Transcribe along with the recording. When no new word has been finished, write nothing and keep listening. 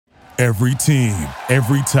Every team,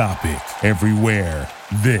 every topic, everywhere.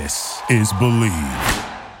 This is Believe.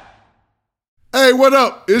 Hey, what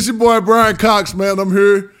up? It's your boy Brian Cox, man. I'm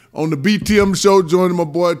here on the BTM show joining my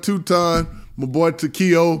boy Two-Time, my boy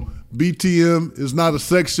Takeo. BTM is not a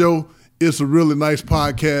sex show. It's a really nice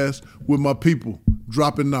podcast with my people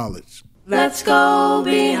dropping knowledge. Let's go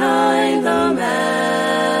behind the mask.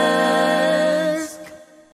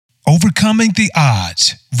 Overcoming the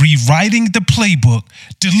odds, rewriting the playbook,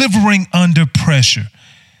 delivering under pressure.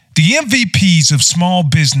 The MVPs of small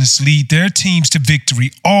business lead their teams to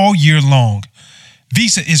victory all year long.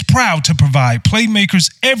 Visa is proud to provide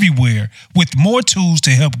playmakers everywhere with more tools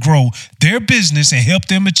to help grow their business and help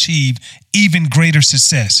them achieve even greater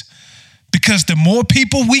success. Because the more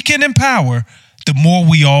people we can empower, the more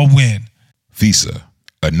we all win. Visa,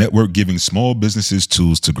 a network giving small businesses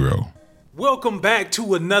tools to grow. Welcome back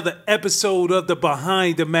to another episode of the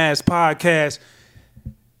Behind the Mask podcast.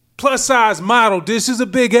 Plus size model, this is a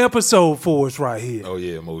big episode for us right here. Oh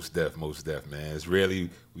yeah, most def, man. It's rarely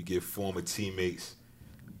we get former teammates,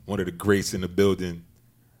 one of the greats in the building,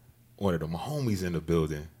 one of the homies in the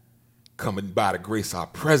building, coming by to grace our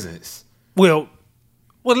presence. Well,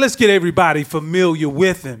 let's get everybody familiar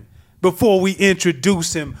with him before we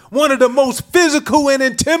introduce him. One of the most physical and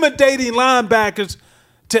intimidating linebackers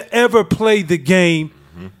to ever play the game.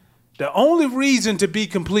 Mm-hmm. The only reason, to be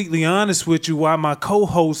completely honest with you, why my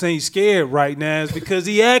co-host ain't scared right now is because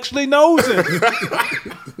he actually knows him.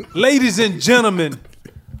 Ladies and gentlemen,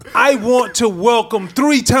 I want to welcome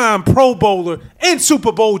three-time Pro Bowler and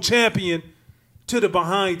Super Bowl champion to the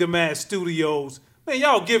Behind the Mask studios. Man,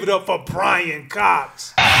 y'all give it up for Brian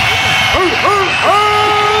Cox.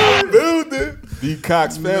 Building. The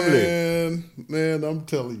Cox family. Man, I'm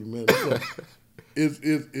telling you, man.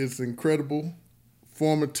 It's incredible.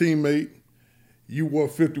 Former teammate. You wore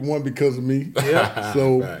 51 because of me. Yeah.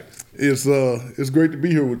 So it's great to be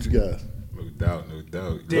here with you guys. No doubt.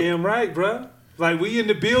 Damn right, bro. Like, we in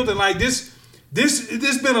the building. Like, this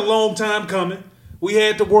been a long time coming. We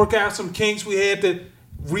had to work out some kinks. We had to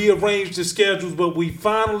rearrange the schedules, but we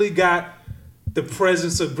finally got the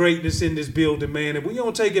presence of greatness in this building, man, and we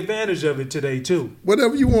gonna take advantage of it today too.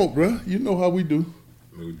 Whatever you want, bro. You know how we do.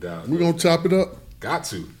 No doubt. We're gonna chop it up. Got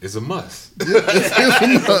to. It's a must.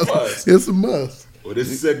 It's a must. Well,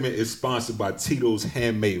 this segment is sponsored by Tito's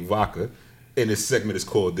Handmade Vodka, and this segment is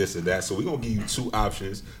called This or That. So we're gonna give you two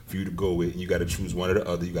options for you to go with, and you got to choose one or the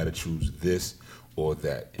other. You got to choose this or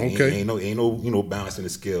that. Okay. Ain't no balancing the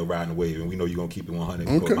scale, riding the wave, and we know you're gonna keep it 100.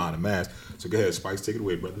 Okay. Go behind the mask. So go ahead, Spice, take it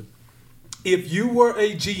away, brother. If you were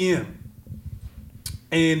a GM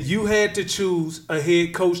and you had to choose a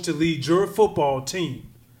head coach to lead your football team,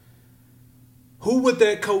 who would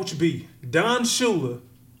that coach be? Don Shula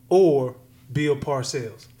or Bill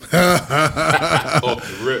Parcells? Off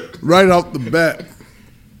the rip. Right off the bat.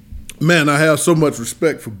 Man, I have so much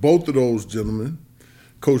respect for both of those gentlemen.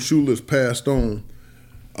 Coach Shula's passed on.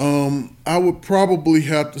 I would probably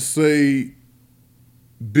have to say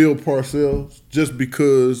Bill Parcells just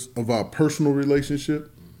because of our personal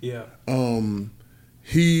relationship. Yeah.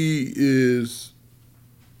 He is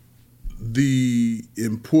the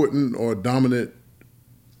important or dominant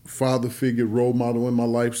father figure, role model in my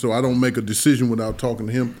life, so I don't make a decision without talking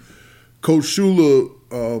to him. Coach Shula,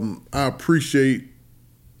 I appreciate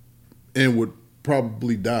and would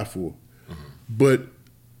probably die for. Mm-hmm. But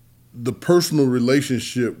the personal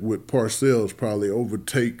relationship with Parcells probably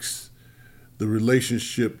overtakes the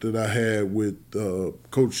relationship that I had with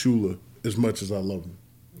Coach Shula as much as I love him.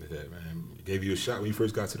 Yeah, man. He gave you a shot when you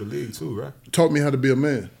first got to the league too, right? Taught me how to be a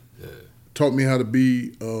man. Yeah. Taught me how to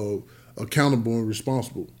be accountable and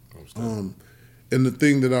responsible. And the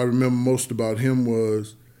thing that I remember most about him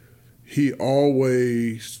was he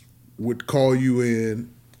always would call you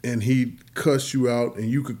in and he'd cuss you out, and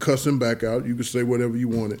you could cuss him back out. You could say whatever you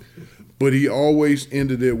wanted. But he always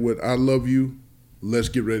ended it with, I love you, let's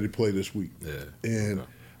get ready to play this week. Yeah. And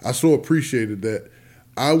I so appreciated that.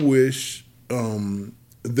 I wish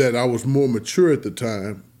that I was more mature at the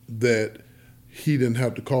time, that he didn't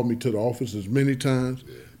have to call me to the office as many times,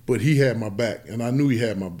 but he had my back, and I knew he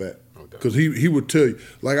had my back. Because he would tell you.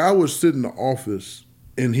 Like, I would sit in the office,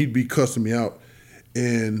 and he'd be cussing me out,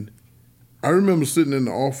 and I remember sitting in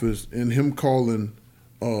the office and him calling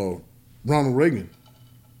Ronald Reagan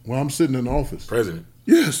while I'm sitting in the office. President.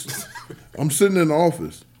 Yes. I'm sitting in the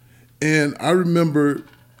office. And I remember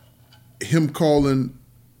him calling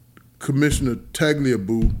Commissioner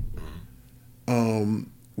Tagliabue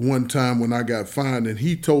one time when I got fined, and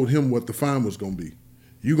he told him what the fine was going to be.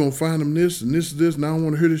 You going to fine him this, and this, and I don't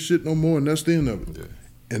want to hear this shit no more, and that's the end of it.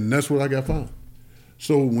 Yeah. And that's what I got fined.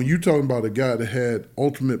 So when you're talking about a guy that had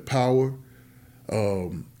ultimate power,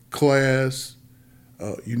 class,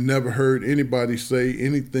 you never heard anybody say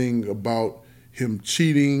anything about him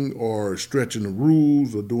cheating or stretching the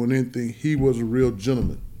rules or doing anything. He was a real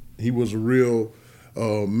gentleman. He was a real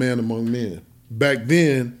man among men. Back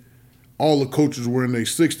then, all the coaches were in their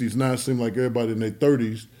 60s. Now it seems like everybody in their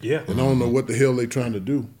 30s. Yeah. And I don't know what the hell they trying to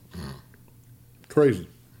do. Crazy.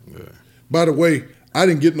 Yeah. By the way, I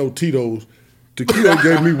didn't get no Tito's. Tequila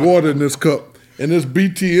gave me water in this cup. And this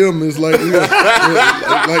BTM is like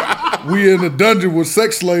we in a dungeon with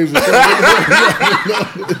sex slaves.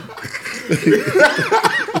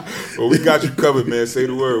 Well, we got you covered, man. Say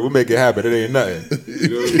the word. We'll make it happen. It ain't nothing. You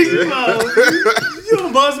know what I'm saying? You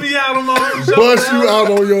don't bust me out on my own show. Bust you out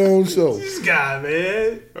on your own show. This guy,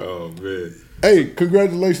 man. Oh, man. Hey,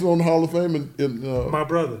 congratulations on the Hall of Fame. And My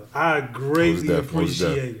brother, I greatly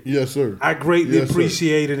appreciate it. yes, sir. I greatly Yes, sir.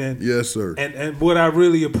 appreciate it. And Yes, sir. And what I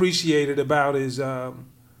really appreciated about is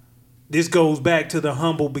this goes back to the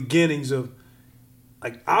humble beginnings of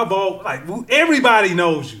everybody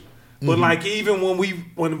knows you, but like even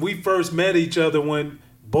when we first met each other, when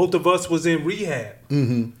both of us was in rehab,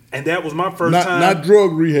 and that was my first time. Not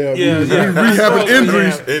drug rehab. Yeah, we yeah. rehabbing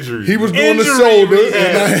injuries. Rehab. Injuries. He was doing the Injury shoulder, rehab.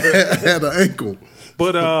 and I had an ankle.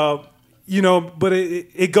 But but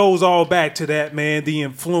it goes all back to that, man. The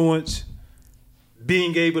influence,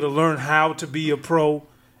 being able to learn how to be a pro,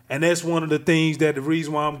 and that's one of the things that the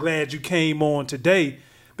reason why I'm glad you came on today,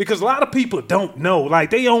 because a lot of people don't know. Like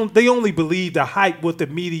they only believe the hype what the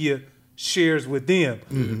media shares with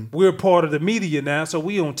them. We're part of the media now, so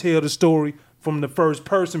we don't tell the story from the first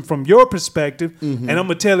person, from your perspective, and I'm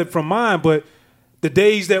gonna tell it from mine. But the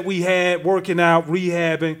days that we had working out,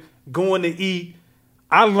 rehabbing, going to eat,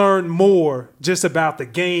 I learned more just about the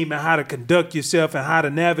game and how to conduct yourself and how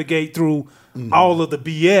to navigate through all of the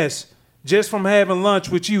BS just from having lunch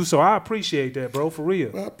with you. So I appreciate that, bro, for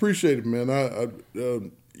real. I appreciate it, man.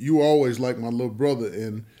 You were always like my little brother,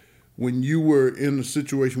 and when you were in a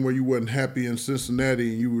situation where you wasn't happy in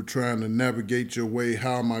Cincinnati and you were trying to navigate your way,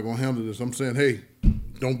 how am I going to handle this? I'm saying, hey,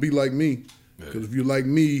 don't be like me, because if you're like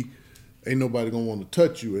me, ain't nobody going to want to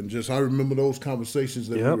touch you. And just I remember those conversations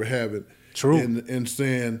that we were having. True. And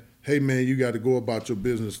saying, hey, man, you got to go about your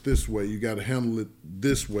business this way. You got to handle it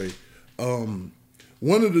this way. One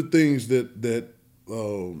of the things that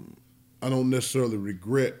I don't necessarily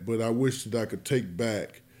regret, but I wish that I could take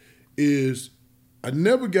back is I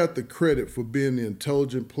never got the credit for being the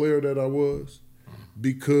intelligent player that I was,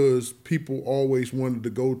 because people always wanted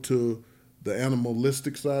to go to the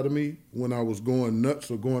animalistic side of me when I was going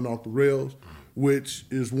nuts or going off the rails, which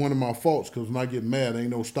is one of my faults, because when I get mad,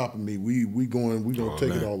 ain't no stopping me. We gonna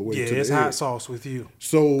take it all the way to the it's edge. hot sauce with you.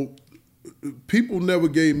 So people never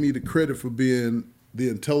gave me the credit for being the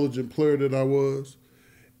intelligent player that I was.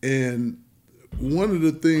 And one of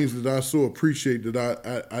the things that I so appreciate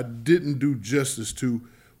that I didn't do justice to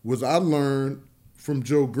was I learned from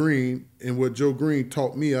Joe Green, and what Joe Green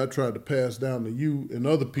taught me, I tried to pass down to you and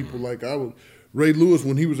other people. Like Ray Lewis,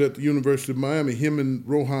 when he was at the University of Miami, him and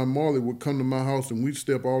Rohan Marley would come to my house and we'd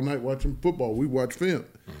stay up all night watching football. We'd watch film.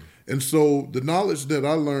 And so the knowledge that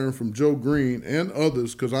I learned from Joe Green and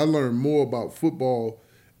others, because I learned more about football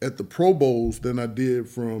at the Pro Bowls than I did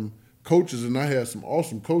from coaches, and I had some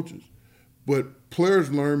awesome coaches. But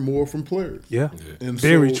players learn more from players. Yeah. And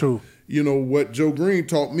Very true. You know, what Joe Green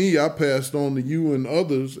taught me, I passed on to you and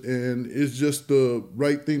others, and it's just the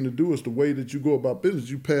right thing to do. It's the way that you go about business.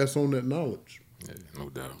 You pass on that knowledge. Yeah, no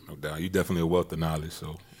doubt. You definitely a wealth of knowledge,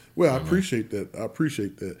 so. Well, I appreciate that. I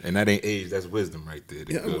appreciate that. And that ain't age, that's wisdom right there.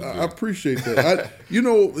 Yeah, I appreciate that.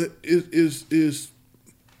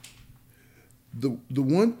 The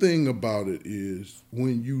one thing about it is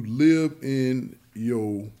when you live in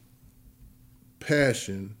your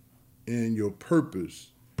passion and your purpose,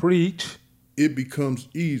 Preach. it becomes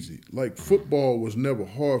easy. Like football was never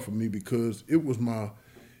hard for me because it was my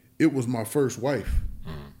first wife.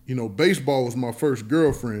 You know, baseball was my first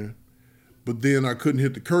girlfriend, but then I couldn't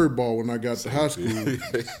hit the curveball when I got to high school,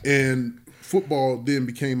 and football then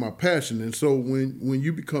became my passion. And so when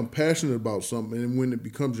you become passionate about something, and when it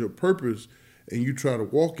becomes your purpose, and you try to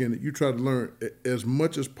walk in it, you try to learn as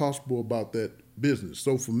much as possible about that business.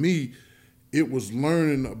 So for me, it was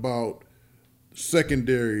learning about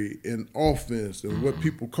secondary and offense and what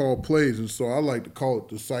people call plays. And so I like to call it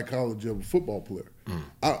the psychology of a football player.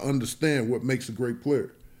 I understand what makes a great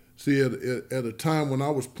player. See, at a time when I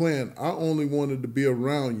was playing, I only wanted to be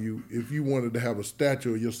around you if you wanted to have a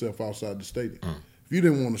statue of yourself outside the stadium. If you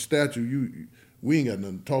didn't want a statue, we ain't got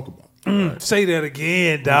nothing to talk about. Say that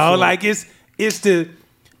again, dog. Like it's the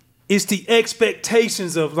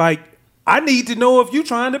expectations of like I need to know if you're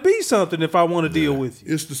trying to be something if I want to deal with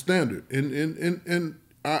you. It's the standard, and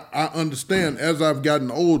I understand as I've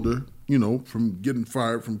gotten older, from getting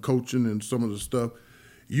fired from coaching and some of the stuff,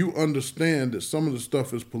 you understand that some of the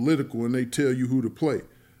stuff is political and they tell you who to play.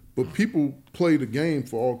 But people play the game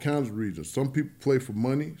for all kinds of reasons. Some people play for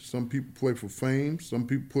money. Some people play for fame. Some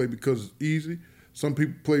people play because it's easy. Some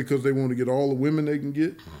people play because they want to get all the women they can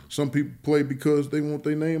get. Some people play because they want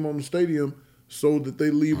their name on the stadium so that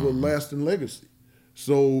they leave a lasting legacy.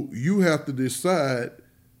 So you have to decide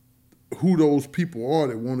who those people are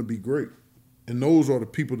that want to be great. And those are the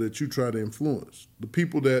people that you try to influence. The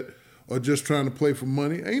people that are just trying to play for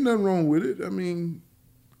money, ain't nothing wrong with it. I mean,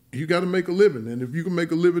 you got to make a living. And if you can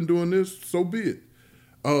make a living doing this, so be it.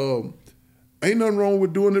 Ain't nothing wrong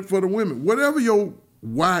with doing it for the women. Whatever your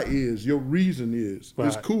why is, your reason is,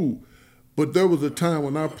 it's cool. But there was a time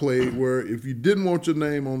when I played where if you didn't want your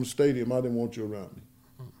name on the stadium, I didn't want you around me.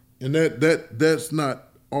 And that's not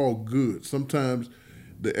all good. Sometimes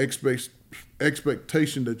the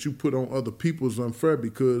expectation that you put on other people is unfair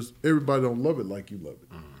because everybody don't love it like you love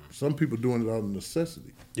it. Some people doing it out of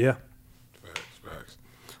necessity. Yeah. Facts.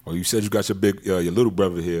 Well, you said you got your little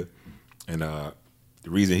brother here, and the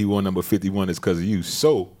reason he won number 51 is because of you.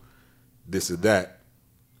 So, this or that,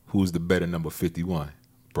 who's the better number 51?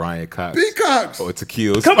 Brian Cox Peacocks or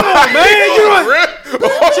Tequila? Come on, man.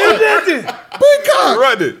 Peacock.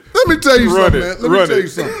 Run it. Let me tell you something, man. Let me Run tell it. you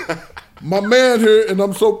something. My man here, and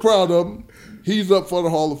I'm so proud of him, he's up for the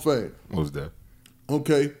Hall of Fame. What was that?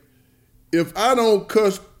 Okay? If I don't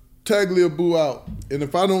cuss Tagliabue out, and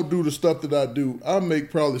if I don't do the stuff that I do, I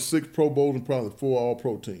make probably 6 Pro Bowls and probably 4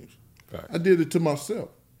 All-Pro teams. Right. I did it to myself.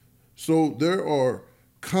 So there are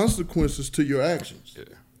consequences to your actions. Yeah.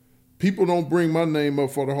 People don't bring my name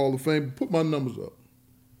up for the Hall of Fame. Put my numbers up.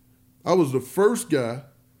 I was the first guy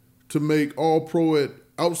to make All-Pro at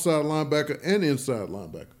outside linebacker and inside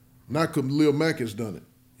linebacker. Not Khalil Mack has done it.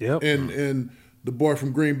 Yep. And the boy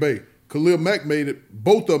from Green Bay. Khalil Mack made it,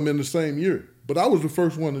 both of them in the same year. But I was the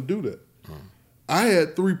first one to do that. I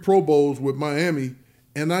had 3 Pro Bowls with Miami,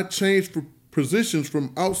 and I changed for positions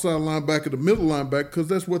from outside linebacker to middle linebacker because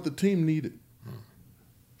that's what the team needed.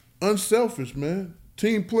 Unselfish, man.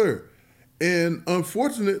 Team player. And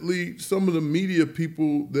unfortunately, some of the media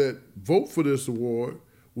people that vote for this award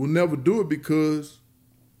will never do it because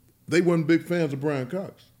they weren't big fans of Brian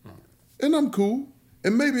Cox. And I'm cool.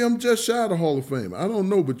 And maybe I'm just shy of the Hall of Fame. I don't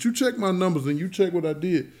know. But you check my numbers and you check what I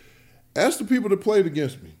did. Ask the people that played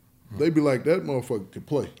against me. They be like, that motherfucker can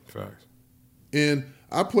play. Facts. And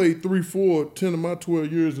I played 3, 4, 10 of my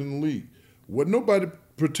 12 years in the league. Wasn't nobody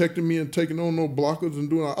protecting me and taking on no blockers and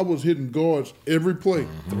doing. I was hitting guards every play.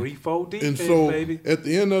 3-4 defense, And so baby. at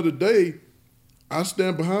the end of the day, I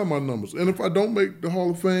stand behind my numbers. And if I don't make the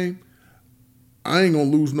Hall of Fame, I ain't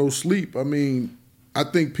going to lose no sleep. I mean, I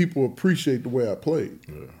think people appreciate the way I played.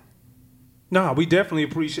 Yeah. No, we definitely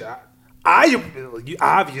appreciate. I appreciate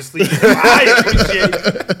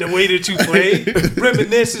the way that you played.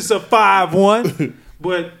 Reminiscence of 5-1,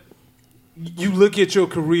 but you look at your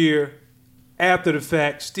career after the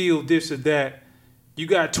fact, still this or that. You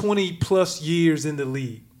got 20 plus years in the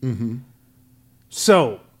league. Mm-hmm.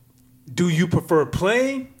 So, do you prefer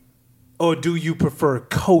playing or do you prefer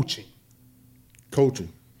coaching?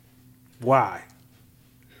 Coaching. Why?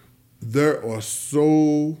 There are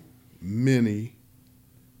so many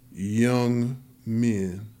young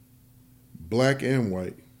men, black and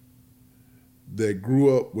white, that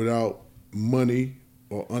grew up without money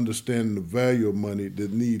or understanding the value of money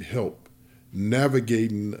that need help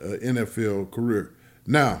navigating an NFL career.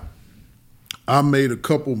 Now, I made a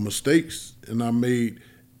couple mistakes and I made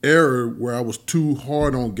error where I was too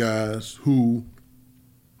hard on guys who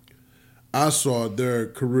I saw their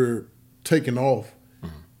career taking off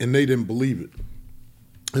and they didn't believe it.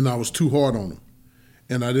 And I was too hard on them.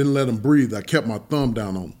 And I didn't let them breathe. I kept my thumb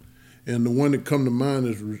down on them. And the one that come to mind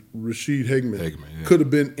is Rashid Hickman. Yeah. Could have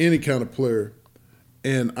been any kind of player,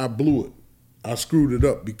 and I blew it. I screwed it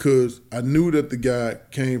up because I knew that the guy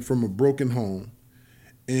came from a broken home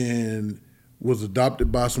and was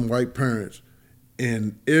adopted by some white parents,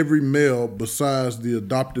 and every male besides the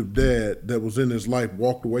adoptive dad that was in his life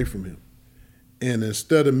walked away from him. And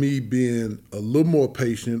instead of me being a little more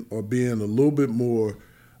patient or being a little bit more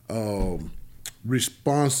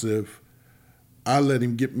responsive, I let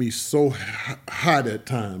him get me so hot at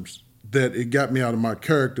times that it got me out of my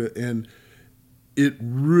character, and it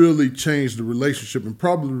really changed the relationship, and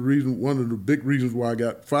probably one of the big reasons why I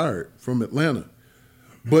got fired from Atlanta.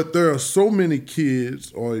 But there are so many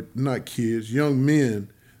kids, or not kids, young men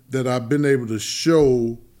that I've been able to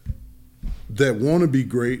show that want to be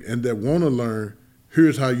great and that want to learn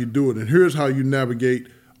here's how you do it, and here's how you navigate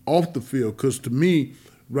off the field. Because to me,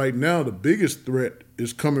 right now, the biggest threat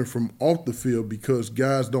is coming from off the field because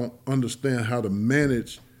guys don't understand how to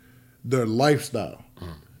manage their lifestyle.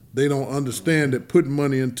 They don't understand that putting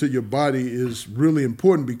money into your body is really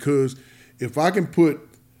important, because if I can put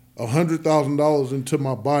 $100,000 into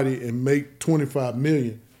my body and make $25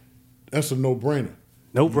 million, that's a no-brainer.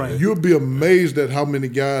 No brainer. You'll be amazed at how many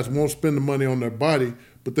guys won't spend the money on their body,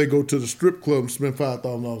 but they go to the strip club and spend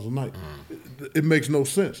 $5,000 a night. It makes no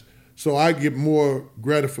sense. So I get more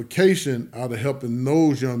gratification out of helping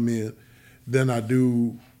those young men than I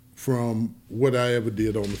do from what I ever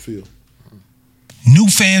did on the field. New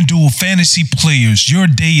FanDuel fantasy players, your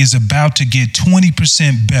day is about to get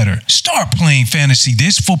 20% better. Start playing fantasy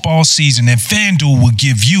this football season and FanDuel will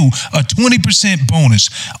give you a 20% bonus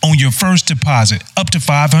on your first deposit, up to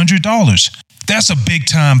 $500. That's a big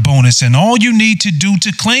time bonus, and all you need to do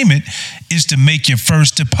to claim it is to make your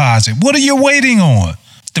first deposit. What are you waiting on?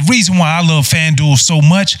 The reason why I love FanDuel so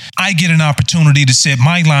much, I get an opportunity to set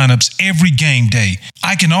my lineups every game day.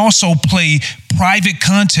 I can also play private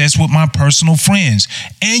contests with my personal friends.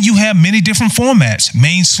 And you have many different formats: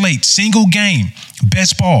 main slate, single game,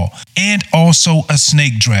 best ball, and also a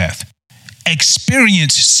snake draft.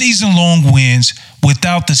 Experience season-long wins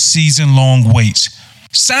without the season-long waits.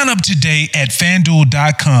 Sign up today at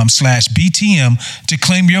FanDuel.com/BTM to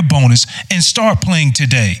claim your bonus and start playing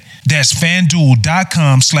today. That's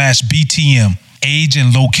FanDuel.com/BTM. Age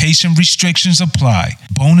and location restrictions apply.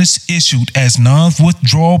 Bonus issued as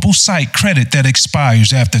non-withdrawable site credit that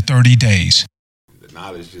expires after 30 days. The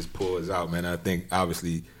knowledge just pours out, man. I think,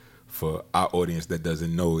 obviously, for our audience that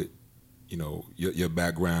doesn't know it, you know, your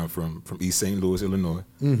background from East St. Louis, Illinois.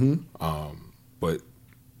 But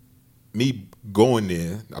me going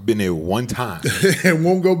there, I've been there one time. And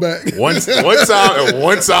won't go back. One time and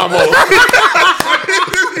one time over.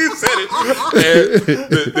 You said it. And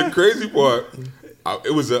the crazy part,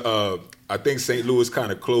 it was I think St. Louis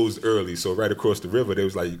kind of closed early, so right across the river, they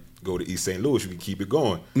was like, go to East St. Louis, you can keep it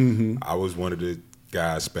going. I was one of the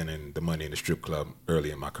guys spending the money in the strip club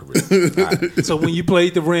early in my career. So when you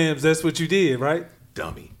played the Rams, that's what you did, right?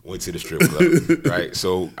 Dummy. Went to the strip club, right?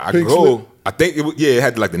 So I go. I think it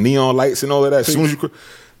had like the neon lights and all of that. As soon as you,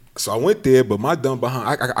 so I went there, but my dumb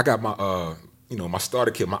behind, I got my my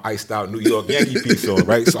starter kit, my iced out New York Yankee piece on,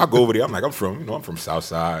 right? So I go over there. I'm like, I'm from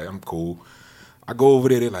Southside. I'm cool. I go over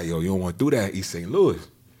there. They're like, yo, you don't want to do that at East St. Louis.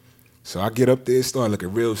 So I get up there, start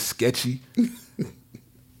looking real sketchy.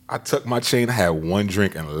 I took my chain. I had one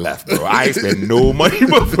drink and left, bro. I ain't spent no money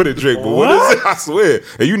for the drink. But what is it? I swear.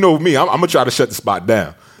 And you know me, I'm going to try to shut the spot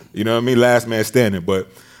down. You know what I mean? Last man standing. But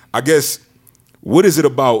I guess, what is it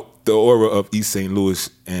about the aura of East St. Louis,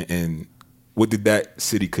 and what did that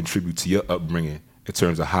city contribute to your upbringing in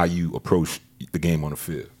terms of how you approach the game on the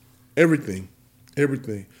field? Everything.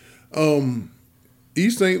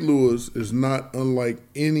 East St. Louis is not unlike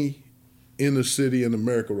any inner city in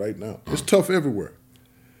America right now. It's tough everywhere.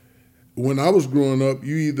 When I was growing up,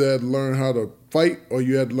 you either had to learn how to fight or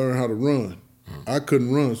you had to learn how to run. I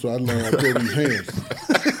couldn't run, so I learned how to throw these hands.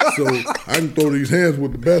 So I can throw these hands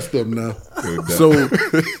with the best of them now. So,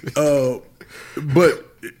 but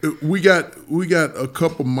we got a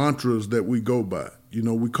couple mantras that we go by. You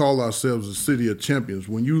know, we call ourselves the City of Champions.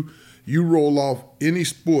 When you roll off any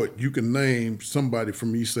sport, you can name somebody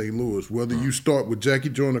from East St. Louis, whether you start with Jackie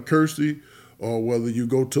Joyner-Kersee or whether you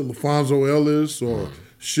go to LaFonso Ellis or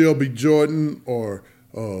Shelby Jordan or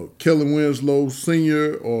Kelly Winslow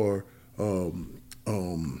Sr. or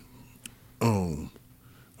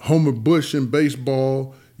Homer Bush in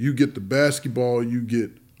baseball. You get the basketball, you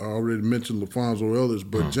get, I already mentioned LaFonso Ellis,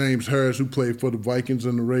 but James Harris, who played for the Vikings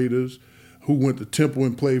and the Raiders, who went to Temple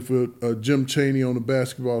and played for Jim Chaney on a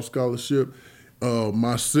basketball scholarship.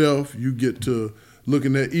 Myself, you get to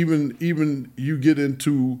looking at, even you get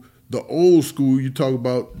into the old school. You talk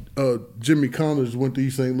about Jimmy Connors went to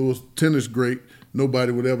East St. Louis, tennis great.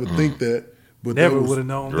 Nobody would ever think that. But Never would have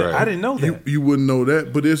known that. I didn't know that. You wouldn't know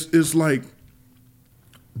that. But it's like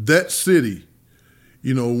that city,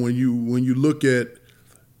 you know, when you look at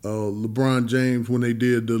LeBron James when they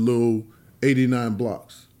did the little 89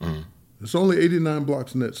 blocks. It's only 89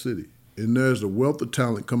 blocks in that city. And there's a wealth of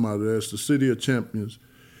talent come out of there. It's the City of Champions.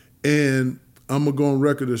 And I'm going to go on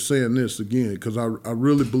record as saying this again because I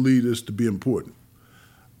really believe this to be important.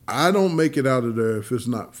 I don't make it out of there if it's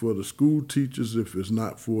not for the school teachers, if it's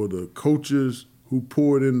not for the coaches who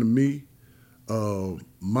poured into me.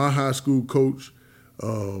 My high school coach,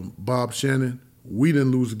 Bob Shannon, we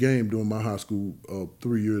didn't lose a game during my high school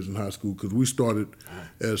 3 years in high school because we started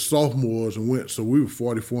as sophomores and went, so we were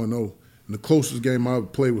 44-0. And the closest game I ever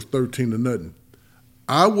played was 13-0.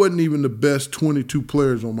 I wasn't even the best 22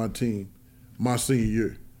 players on my team my senior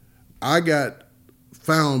year. I got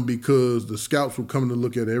found because the scouts were coming to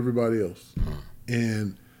look at everybody else.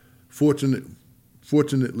 And fortunately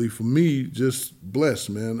for me, just blessed,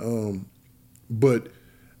 man. But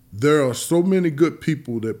there are so many good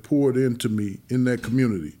people that poured into me in that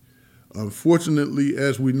community. Unfortunately,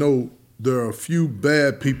 as we know, there are a few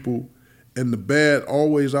bad people, and the bad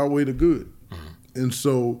always outweigh the good. And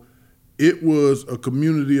so it was a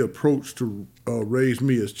community approach to raise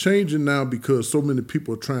me. It's changing now because so many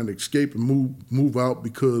people are trying to escape and move out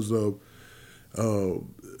because of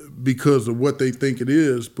what they think it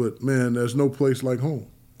is. But man, there's no place like home.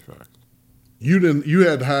 Fact. You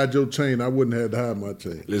had to hide your chain. I wouldn't have to hide my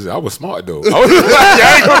chain. Listen, I was smart though.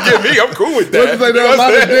 I ain't gonna get me. I'm cool with that. There are a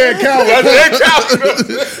lot of dead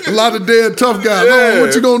cowards. A lot of dead tough guys. Yeah. Oh,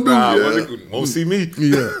 what you gonna do? Won't see me.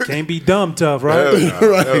 Yeah. Can't be dumb tough, right?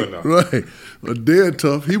 Right. A dead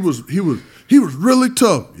tough. He was really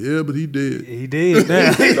tough. Yeah, but he did. He did.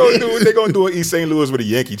 Now. They gonna do an East St. Louis with a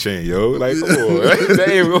Yankee chain, yo. Like, come on,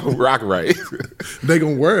 they ain't gonna rock right. They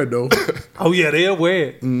gonna wear it though. Oh yeah, they'll wear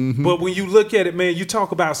it. Mm-hmm. But when you look at it, man, you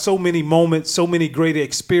talk about so many moments, so many great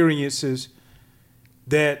experiences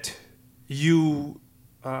that you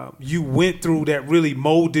went through that really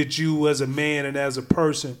molded you as a man and as a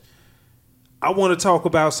person. I want to talk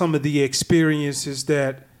about some of the experiences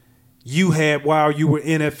that you had while you were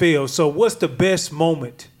NFL. So what's the best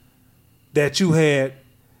moment that you had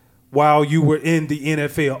while you were in the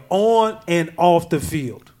NFL, on and off the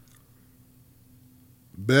field?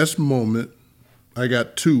 Best moment, I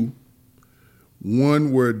got two.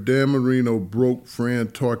 One where Dan Marino broke Fran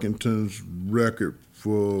Tarkenton's record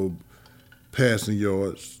for passing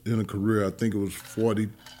yards in a career. I think it was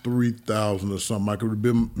 43,000 or something. I could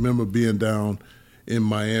remember being down in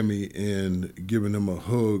Miami and giving him a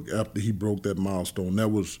hug after he broke that milestone. That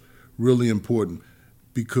was really important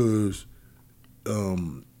because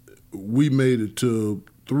we made it to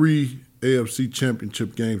 3 AFC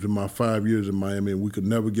championship games in my 5 years in Miami, and we could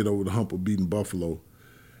never get over the hump of beating Buffalo.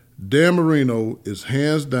 Dan Marino is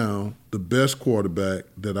hands down the best quarterback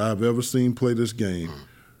that I've ever seen play this game,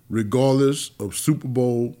 regardless of Super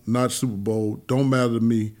Bowl, not Super Bowl, don't matter to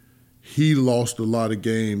me. He lost a lot of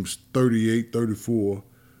games, 38-34,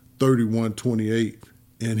 31-28,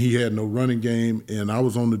 and he had no running game, and I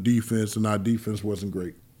was on the defense, and our defense wasn't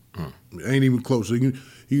great. Ain't even close. So you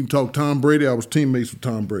can talk Tom Brady. I was teammates with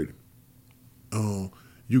Tom Brady.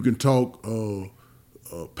 You can talk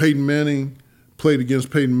Peyton Manning, played against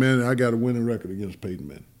Peyton Manning. I got a winning record against Peyton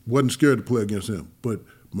Manning. Wasn't scared to play against him. But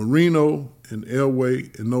Marino and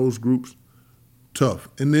Elway and those groups, tough.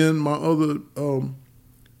 And then my other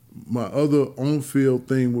on-field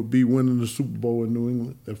thing would be winning the Super Bowl in New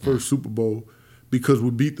England, that first Super Bowl, because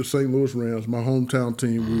we beat the St. Louis Rams, my hometown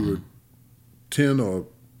team. We were 10 or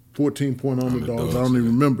 14-point underdogs. I don't even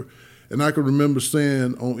remember. And I can remember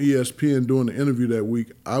saying on ESPN during the interview that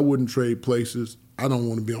week, I wouldn't trade places. I don't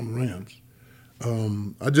want to be on the Rams.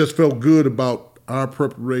 I just felt good about our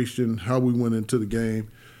preparation, how we went into the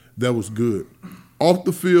game. That was good. Off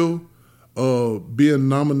the field, being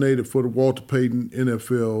nominated for the Walter Payton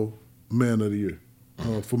NFL Man of the Year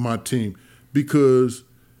for my team. Because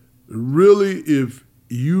really, if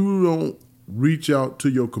you don't reach out to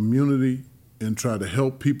your community and try to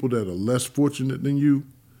help people that are less fortunate than you,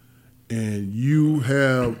 and you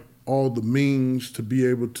have all the means to be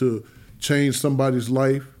able to change somebody's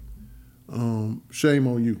life, shame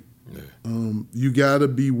on you. Yeah. You got to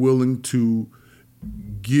be willing to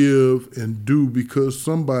give and do because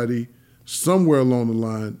somebody somewhere along the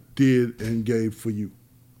line did and gave for you.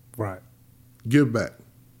 Right. Give back.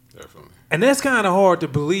 Definitely. And that's kind of hard to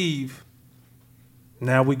believe.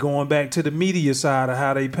 Now we're going back to the media side of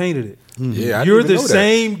how they painted it. Mm-hmm. Yeah, you're the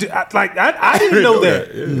same. I didn't know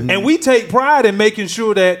that. Yeah. Mm-hmm. And we take pride in making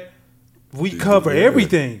sure that we cover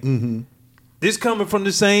everything. Mm-hmm. This coming from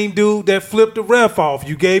the same dude that flipped the ref off.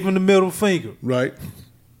 You gave him the middle finger. Right.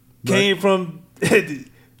 Came from the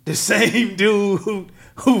same dude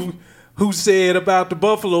who said about the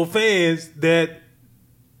Buffalo fans that,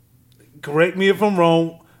 correct me if I'm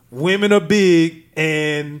wrong, women are big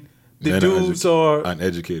and the dudes are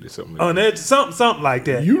uneducated, something like that. Something like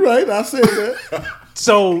that. You right, I said that.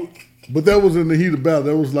 So, but that was in the heat of battle.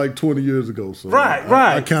 That was like 20 years ago. So right.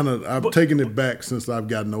 I've taken it back since I've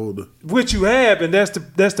gotten older. Which you have, and that's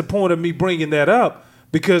the point of me bringing that up,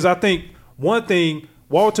 because I think one thing,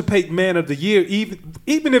 Walter Payton Man of the Year,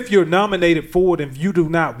 even if you're nominated for it and you do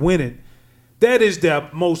not win it, that is the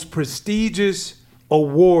most prestigious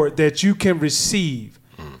award that you can receive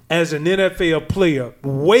as an NFL player,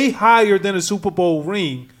 way higher than a Super Bowl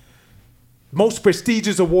ring. most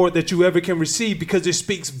prestigious award that you ever can receive because it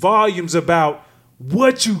speaks volumes about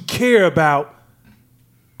what you care about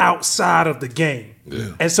outside of the game.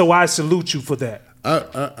 Yeah. And so I salute you for that.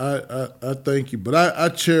 I thank you, but I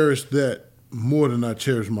cherish that more than I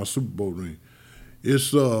cherish my Super Bowl ring.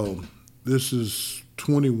 It's this is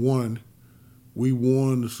 21. We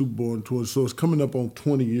won the Super Bowl in 20, so it's coming up on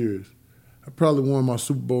 20 years. I probably won my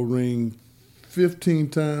Super Bowl ring 15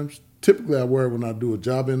 times. Typically, I wear it when I do a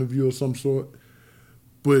job interview of some sort.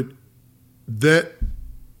 But that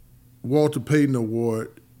Walter Payton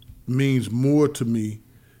Award means more to me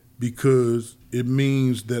because it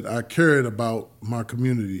means that I cared about my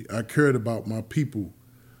community. I cared about my people.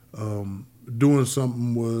 Doing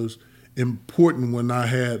something was important when I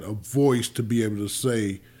had a voice to be able to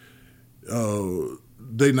say,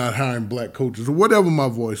 they not hiring black coaches, or whatever my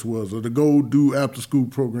voice was, or to go do after-school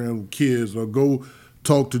program with kids, or go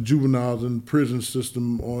talk to juveniles in the prison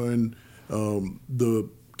system or in the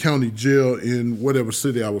county jail in whatever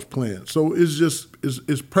city I was playing. So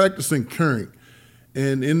it's practicing caring.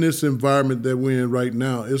 And in this environment that we're in right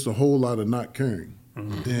now, it's a whole lot of not caring.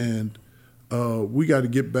 And we got to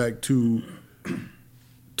get back to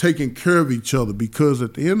taking care of each other, because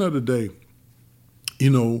at the end of the day,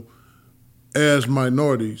 as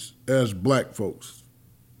minorities, as black folks,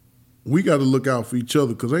 we got to look out for each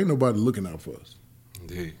other because ain't nobody looking out for us.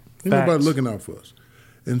 Indeed. Ain't nobody looking out for us.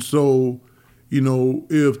 And so,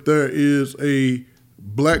 if there is a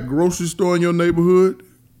black grocery store in your neighborhood,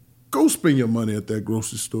 go spend your money at that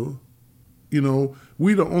grocery store.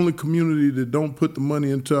 We the only community that don't put the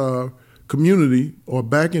money into our community or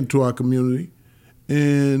back into our community.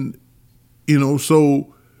 And,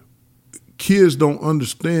 so kids don't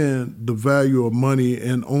understand the value of money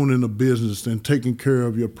and owning a business and taking care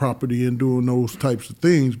of your property and doing those types of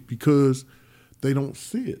things because they don't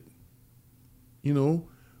see it.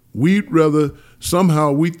 We'd rather,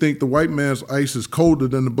 somehow we think the white man's ice is colder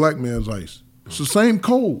than the black man's ice. It's the same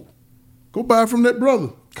cold. Go buy from that brother.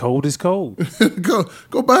 Cold is cold.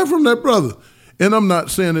 Go buy from that brother. And I'm not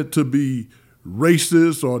saying it to be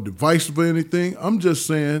racist or divisive or anything. I'm just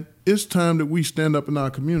saying it's time that we stand up in our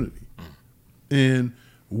community. And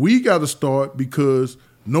we got to start because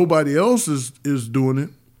nobody else is doing it.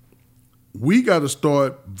 We got to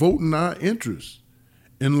start voting our interests.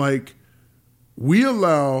 And we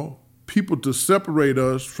allow people to separate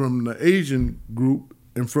us from the Asian group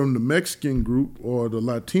and from the Mexican group or the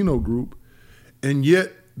Latino group, and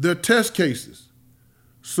yet they're test cases.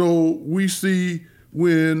 So we see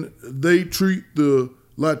when they treat the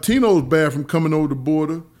Latinos bad from coming over the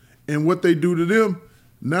border and what they do to them,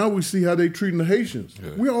 now we see how they treating the Haitians.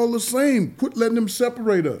 Yeah. We're all the same. Quit letting them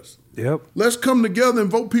separate us. Yep. Let's come together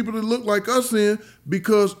and vote people that look like us in,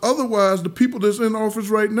 because otherwise the people that's in office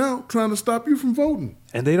right now trying to stop you from voting.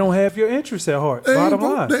 And they don't have your interests at heart. Bottom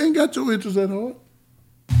line. They ain't got your interests at heart.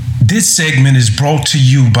 This segment is brought to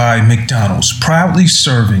you by McDonald's, proudly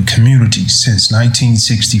serving communities since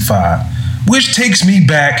 1965, which takes me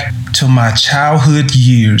back to my childhood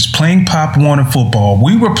years playing Pop Warner football.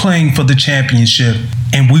 We were playing for the championship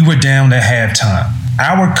and we were down at halftime.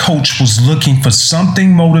 Our coach was looking for something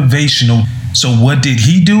motivational. So what did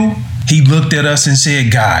he do? He looked at us and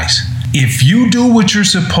said, guys, if you do what you're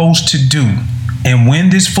supposed to do and win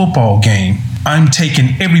this football game, I'm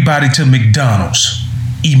taking everybody to McDonald's.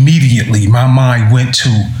 Immediately, my mind went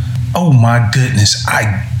to, oh my goodness,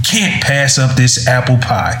 I can't pass up this apple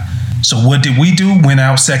pie. So what did we do? Went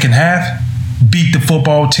out second half, beat the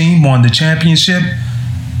football team, won the championship,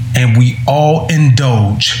 and we all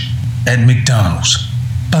indulge at McDonald's.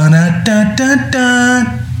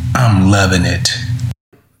 Ba-da-da-da-da. I'm loving it.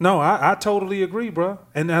 No, I totally agree, bro.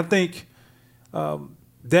 And I think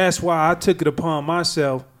that's why I took it upon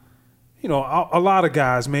myself. A lot of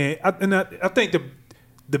guys, man. I think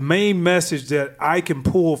the main message that I can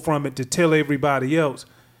pull from it to tell everybody else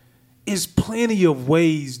is plenty of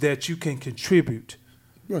ways that you can contribute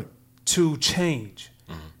to change.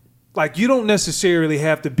 Mm-hmm. You don't necessarily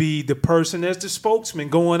have to be the person that's the spokesman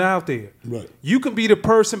going out there. Right. You can be the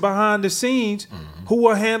person behind the scenes who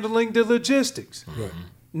are handling the logistics. Right.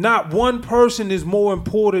 Not one person is more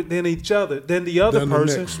important than the other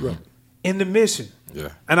person in the mission.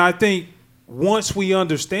 Yeah. And I think once we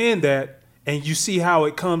understand that, and you see how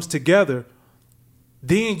it comes together,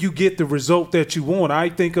 then you get the result that you want. I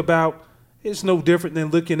think about, it's no different than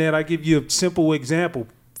looking at, I give you a simple example,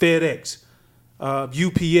 FedEx,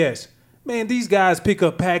 UPS. Man, these guys pick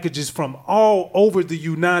up packages from all over the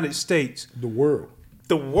United States. The world.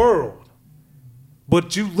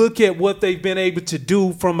 But you look at what they've been able to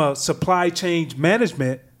do from a supply chain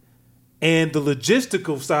management and the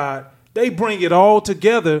logistical side, They bring it all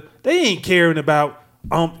together. They ain't caring about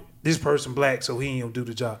this person black, so he ain't gonna do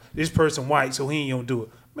the job. This person white, so he ain't gonna do it.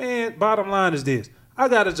 Man, bottom line is this. I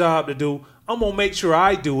got a job to do. I'm gonna make sure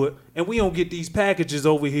I do it, and we don't get these packages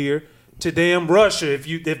over here to damn Russia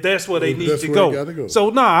if that's where they need to go.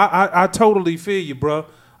 So I totally feel you, bro.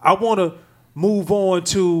 I want to move on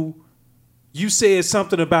to, you said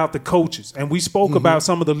something about the coaches, and we spoke about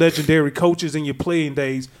some of the legendary coaches in your playing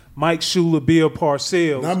days. Mike Shula, Bill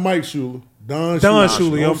Parcells. Not Mike Shula. Don Shula.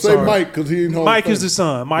 Don't I'm say sorry. Mike because he ain't Mike is the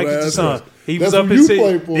son. Mike is the son. Right. He That's was up who in you city.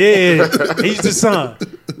 play for. Yeah, he's the son.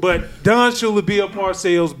 But Don Shula, Bill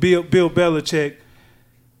Parcells, Bill Belichick.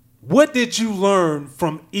 What did you learn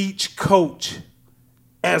from each coach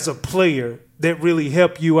as a player that really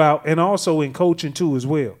helped you out, and also in coaching too as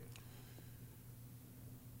well?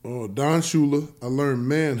 Oh, Don Shula, I learned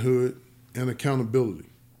manhood and accountability.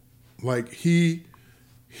 Like he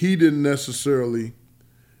didn't necessarily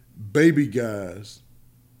baby guys.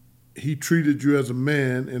 He treated you as a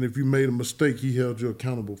man, and if you made a mistake, he held you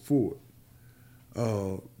accountable for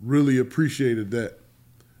it. Really appreciated that.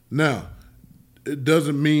 Now, it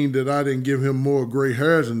doesn't mean that I didn't give him more gray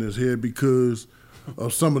hairs in his head because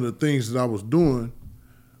of some of the things that I was doing.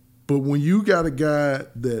 But when you got a guy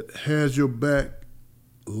that has your back,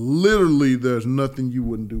 literally there's nothing you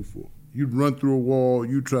wouldn't do for. You'd run through a wall,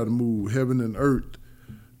 you try to move heaven and earth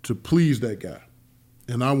to please that guy.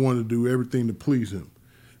 And I wanted to do everything to please him.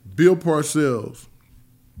 Bill Parcells,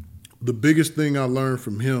 the biggest thing I learned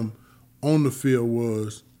from him on the field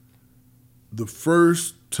was the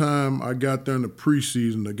first time I got there in the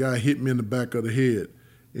preseason, the guy hit me in the back of the head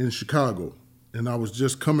in Chicago. And I was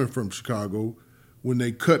just coming from Chicago when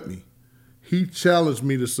they cut me. He challenged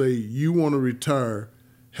me to say, you want to retire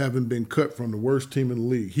having been cut from the worst team in the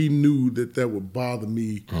league. He knew that would bother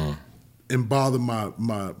me and bother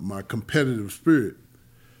my competitive spirit.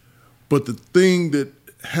 But the thing that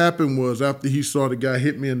happened was after he saw the guy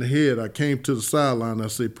hit me in the head, I came to the sideline. I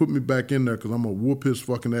said, put me back in there because I'm going to whoop his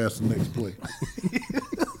fucking ass the next play.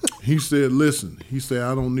 He said, listen,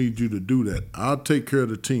 I don't need you to do that. I'll take care of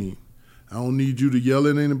the team. I don't need you to yell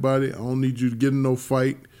at anybody. I don't need you to get in no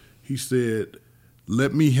fight. He said,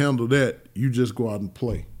 let me handle that. You just go out and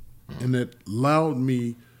play. And that allowed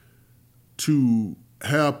me to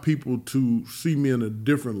have people to see me in a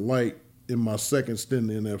different light in my second stint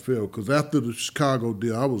in the NFL. Because after the Chicago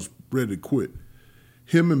deal, I was ready to quit.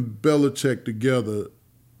 Him and Belichick together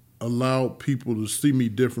allowed people to see me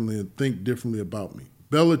differently and think differently about me.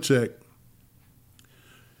 Belichick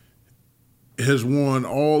has won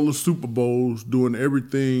all the Super Bowls doing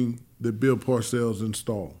everything that Bill Parcells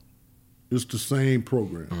installed. It's the same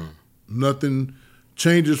program. Nothing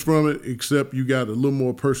changes from it except you got a little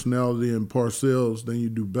more personality in Parcells than you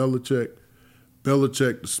do Belichick.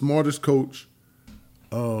 Belichick, the smartest coach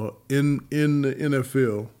in the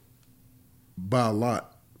NFL by a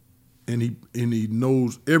lot. And he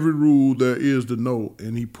knows every rule there is to know,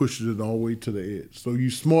 and he pushes it all the way to the edge. So you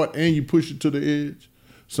smart and you push it to the edge.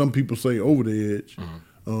 Some people say over the edge,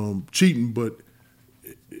 cheating, but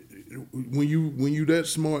when you that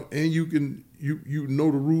smart and you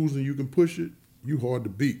know the rules and you can push it, you hard to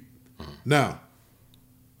beat. Now,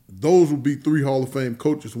 those will be 3 Hall of Fame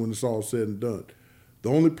coaches when it's all said and done. The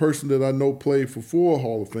only person that I know played for 4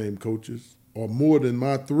 Hall of Fame coaches, or more than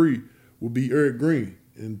my 3, will be Eric Green.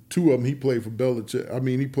 And 2 of them, he played for Belichick. I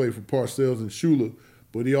mean, he played for Parcells and Shula,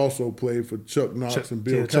 but he also played for Chuck Knox and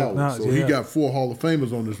Bill Cowher. So he got 4 Hall of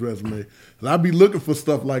Famers on his resume. And I be looking for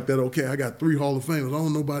stuff like that. Okay, I got 3 Hall of Famers. I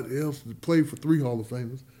don't know nobody else that played for 3 Hall of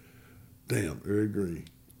Famers. Damn, Eric Green.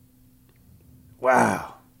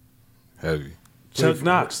 Wow. Heavy. Chuck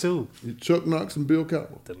Knox, too. Chuck Knox and Bill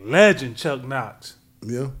Cowher. The legend Chuck Knox.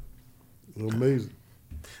 Yeah. Amazing.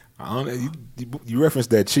 I don't know. You referenced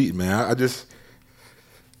that cheat, man. I just –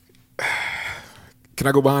 can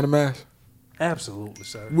I go behind the mask? Absolutely,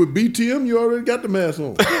 sir. With BTM, you already got the mask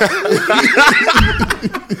on.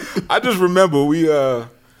 I just remember we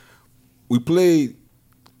played.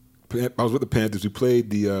 I was with the Panthers. We played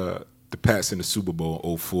the Pats in the Super Bowl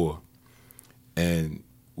in 2004, and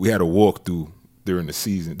we had a walkthrough during the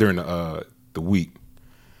season, during the week.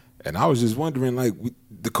 And I was just wondering, like,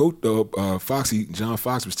 the coach, John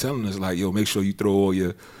Fox was telling us, like, yo, make sure you throw all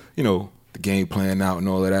your, the game plan out and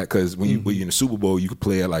all of that, because when you're in the Super Bowl, you could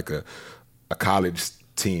play at like a college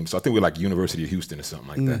team. So I think we're like University of Houston or something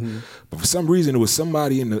like that. But for some reason, there was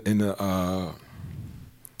somebody in the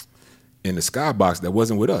skybox that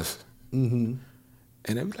wasn't with us. And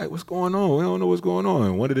they was like, what's going on? We don't know what's going on.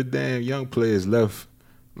 And one of the damn young players left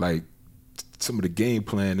like some of the game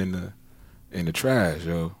plan in the trash,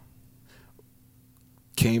 yo.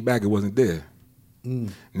 Came back, it wasn't there.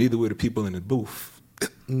 Neither were the people in the booth.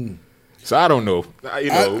 So I don't know. I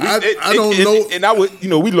don't know. And I would,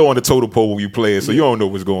 we low on the total pole when you play it, so you don't know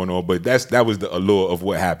what's going on. But that was the allure of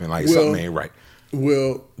what happened. Like something ain't right.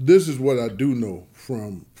 Well, this is what I do know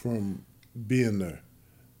from being there.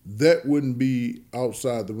 That wouldn't be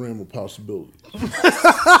outside the realm of possibility.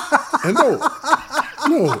 And no,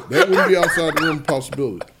 that wouldn't be outside the realm of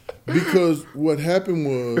possibility. Because what happened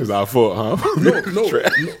was... It's our fault, huh? No.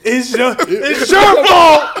 It's your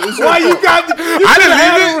fault. Why you got...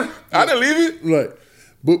 I didn't leave it. Right.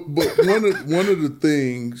 But one of the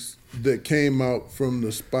things that came out from the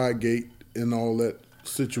Spygate and all that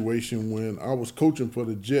situation when I was coaching for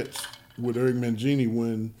the Jets with Eric Mangini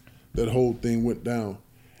when that whole thing went down.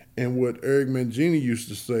 And what Eric Mangini used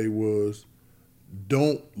to say was,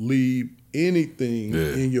 don't leave anything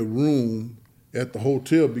in your room at the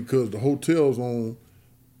hotel because the hotel's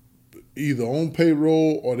either on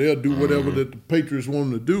payroll or they'll do whatever that the Patriots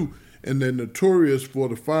want them to do. And they're notorious for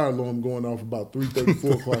the fire alarm going off about 3:30,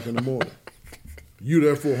 4 o'clock in the morning. You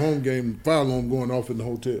there for a home game, fire alarm going off in the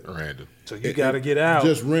hotel. Random. So you got to get out.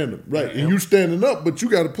 Just random, right. And you standing up, but you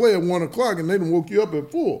got to play at 1 o'clock and they done woke you up at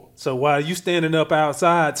 4. So while you standing up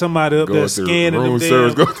outside, somebody up there scanning them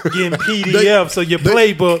service, getting PDF. So your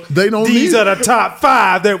playbook, these are the top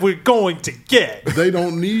 5 that we're going to get. They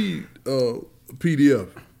don't need PDF.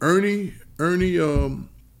 Ernie,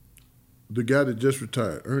 the guy that just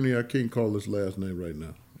retired, Ernie, I can't call his last name right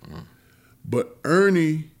now. But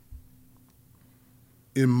Ernie,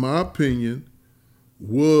 in my opinion,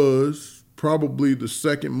 was probably the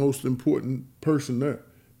second most important person there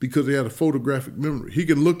because he had a photographic memory. He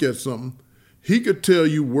could look at something. He could tell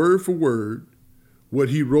you word for word what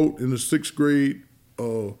he wrote in the 6th grade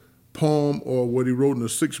poem or what he wrote in a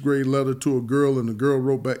 6th grade letter to a girl and the girl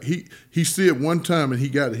wrote back. He see it one time and he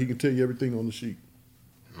got it. He can tell you everything on the sheet.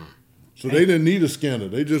 So they didn't need a scanner.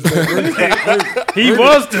 They just let He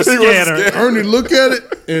was the scanner. Ernie look at it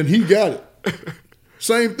and he got it.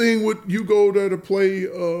 Same thing with you go there to play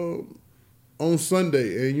on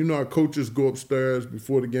Sunday and you know how coaches go upstairs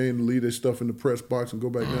before the game to leave their stuff in the press box and go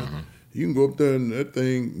back down. You can go up there and that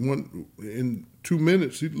thing in 2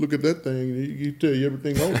 minutes. You look at that thing and he tell you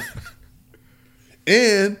everything else.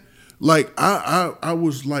 And like I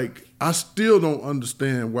was like I still don't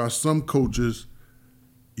understand why some coaches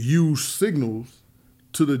use signals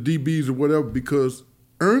to the DBs or whatever because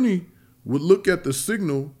Ernie would look at the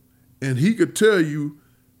signal and he could tell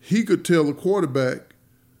the quarterback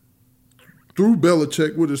through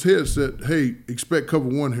Belichick with his headset, hey, expect cover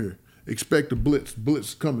 1 here. Expect a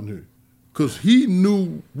blitz coming here. Because he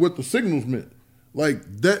knew what the signals meant. Like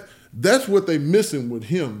that's what they missing with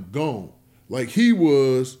him gone. Like he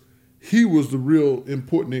was the real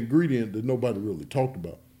important ingredient that nobody really talked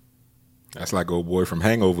about. That's like old boy from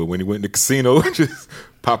Hangover when he went to the casino, just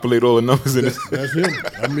populate all the numbers in it. That's him.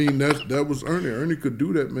 I mean, that was Ernie. Ernie could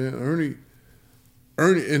do that, man. Ernie,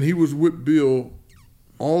 and he was with Bill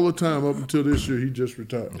all the time up until this year. He just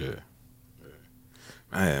retired. Yeah.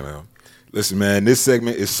 Man. Listen, man, this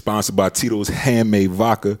segment is sponsored by Tito's Handmade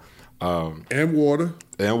Vodka. And water.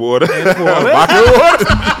 And water. Vodka and water.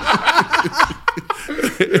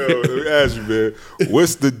 Yo, let me ask you, man,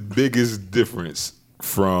 what's the biggest difference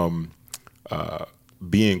from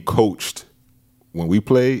being coached when we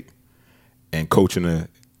played and coaching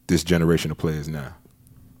this generation of players now?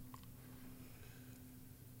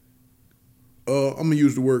 I'm going to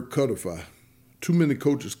use the word codify. Too many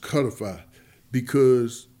coaches codify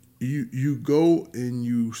because you go and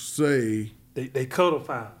you say... They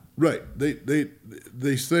codify. Right.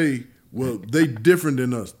 They say, well, they different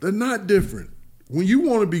than us. They're not different. When you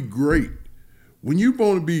want to be great, when you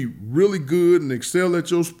want to be really good and excel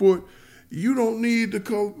at your sport, you don't need to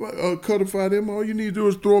codify them. All you need to do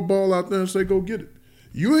is throw a ball out there and say, go get it.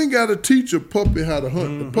 You ain't got to teach a puppy how to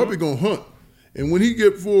hunt. The puppy going to hunt. And when he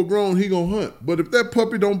get full grown, he going to hunt. But if that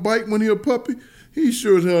puppy don't bite when he a puppy, he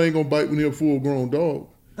sure as hell ain't going to bite when he a full grown dog.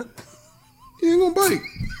 He ain't going to bite.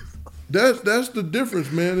 That's the difference,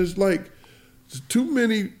 man. It's like too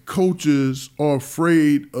many coaches are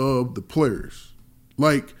afraid of the players.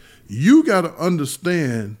 Like, you got to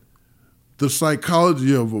understand the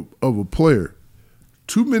psychology of a player.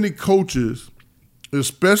 Too many coaches,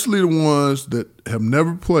 especially the ones that have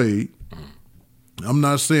never played, I'm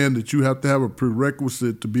not saying that you have to have a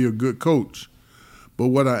prerequisite to be a good coach, but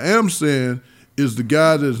what I am saying is the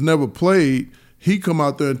guy that's never played, he come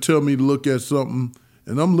out there and tell me to look at something,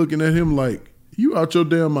 and I'm looking at him like, you out your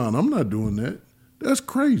damn mind. I'm not doing that. That's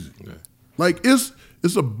crazy. Yeah. Like, it's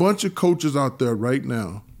a bunch of coaches out there right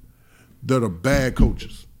now that are bad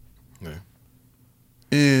coaches. Yeah.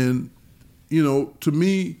 And, you know, to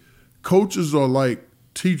me, coaches are like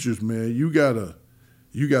teachers, man. You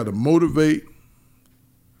gotta motivate,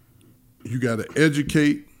 you gotta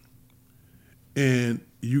educate, and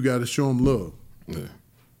you gotta show them love. Yeah.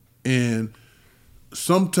 And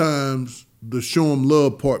sometimes the show them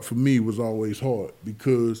love part for me was always hard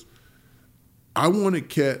because I wanted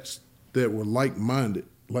cats that were like-minded,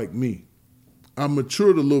 like me. I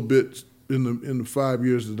matured a little bit in the 5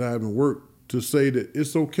 years that I haven't worked to say that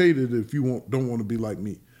it's okay that if you don't want to be like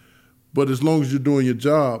me. But as long as you're doing your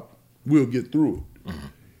job, we'll get through it. Mm-hmm.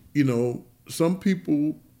 You know, some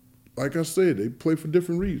people, like I said, they play for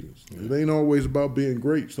different reasons. It ain't always about being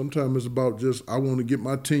great. Sometimes it's about just, I want to get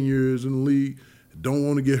my 10 years in the league, don't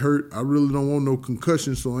want to get hurt. I really don't want no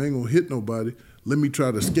concussion, so I ain't going to hit nobody. Let me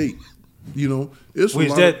try to skate. You know, it's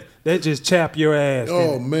Which that just chap your ass.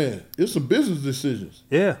 Oh, man. It's some business decisions.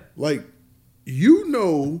 Yeah. Like, you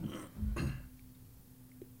know,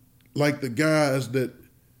 like the guys,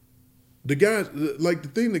 like the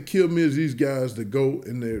thing that killed me is these guys that go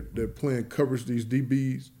and they're playing coverage, these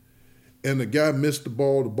DBs, and the guy missed the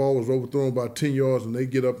ball was overthrown by 10 yards, and they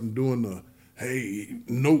get up and doing the, hey,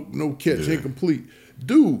 no catch, incomplete.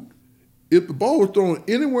 Dude, if the ball was thrown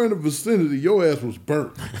anywhere in the vicinity, your ass was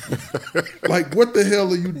burnt. Like, what the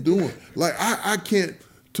hell are you doing? Like, I can't,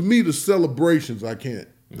 to me, the celebrations, I can't.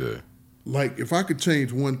 Yeah. Like, if I could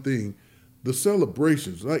change one thing, the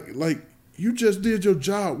celebrations, like you just did your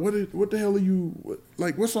job. What the hell are you,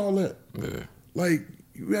 like, what's all that? Yeah. Like,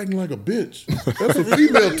 you acting like a bitch. That's a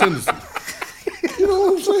female tendency. You know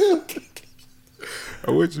what I'm saying?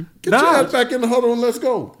 I'm with you. Get your ass back in the huddle and let's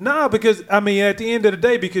go. Nah, because, I mean, at the end of the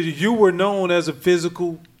day, because you were known as a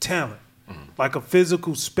physical talent, like a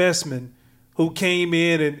physical specimen who came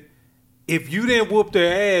in, and if you didn't whoop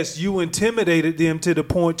their ass, you intimidated them to the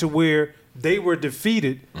point to where they were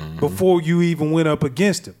defeated before you even went up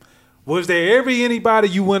against them. Was there ever anybody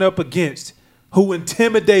you went up against who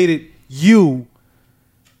intimidated you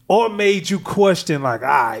or made you question, like, all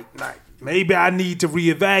right, like, maybe I need to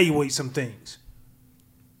reevaluate some things?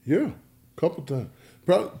 Yeah, a couple times.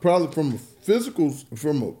 Probably from a physical,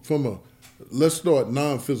 from a let's start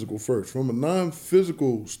non-physical first. From a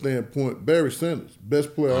non-physical standpoint, Barry Sanders,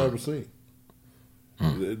 best player I ever seen.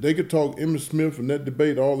 They could talk Emmitt Smith and that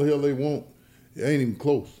debate all the hell they want. It ain't even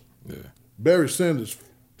close. Yeah. Barry Sanders,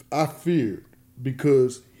 I feared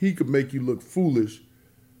because he could make you look foolish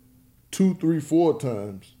 2, 3, 4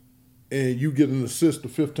 times, and you get an assist the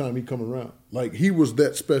 5th time he come around. Like, he was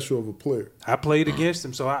that special of a player. I played against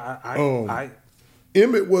him, so I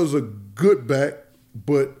Emmett was a good back,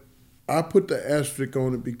 but I put the asterisk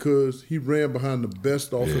on it because he ran behind the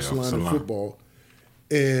best offensive line in football.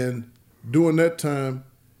 And during that time,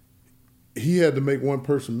 he had to make one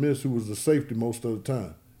person miss who was the safety most of the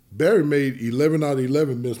time. Barry made 11 out of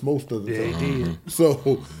 11 miss most of the time. Yeah, he did. So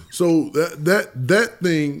that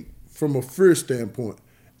thing from a fear standpoint,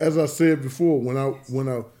 as I said before, when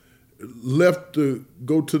I left to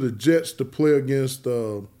go to the Jets to play against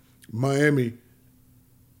Miami,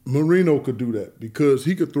 Marino could do that because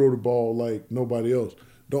he could throw the ball like nobody else.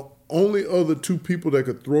 The only other 2 people that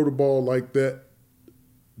could throw the ball like that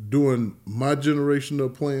during my generation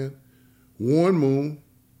of playing, Warren Moon,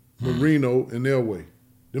 Marino, and Elway.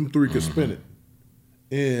 Them 3 could spin it.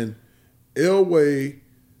 And Elway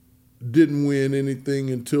didn't win anything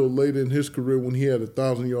until later in his career when he had a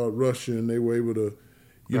 1,000-yard rusher and they were able to,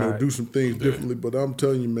 do some things differently. But I'm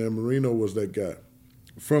telling you, man, Marino was that guy.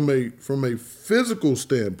 From a physical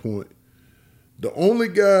standpoint, the only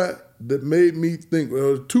guy that made me think, well,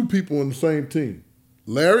 there were 2 people on the same team,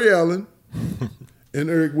 Larry Allen and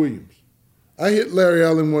Eric Williams. I hit Larry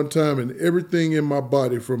Allen one time and everything in my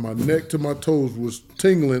body from my neck to my toes was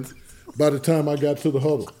tingling by the time I got to the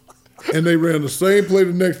huddle. And they ran the same play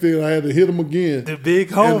the next day and I had to hit him again. The big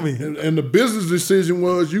homie. And the business decision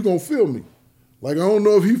was, you going to feel me. Like, I don't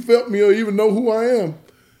know if he felt me or even know who I am,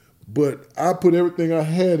 but I put everything I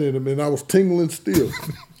had in him and I was tingling still.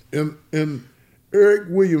 and Eric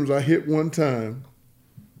Williams, I hit one time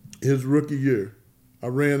his rookie year. I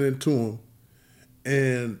ran into him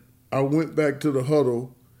and I went back to the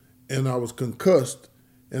huddle and I was concussed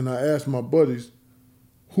and I asked my buddies,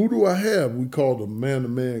 who do I have? We called them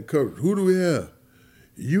man-to-man coverage. Who do we have?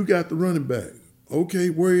 You got the running back. Okay,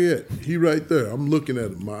 where he at? He right there. I'm looking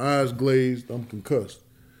at him. My eyes glazed. I'm concussed.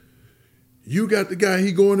 You got the guy,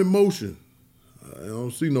 he going in motion. I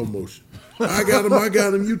don't see no motion. I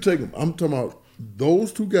got him, you take him. I'm talking about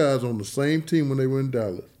those 2 guys on the same team when they were in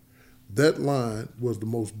Dallas. That line was the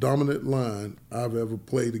most dominant line I've ever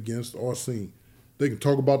played against or seen. They can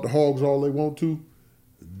talk about the Hogs all they want to.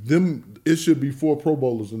 It should be 4 Pro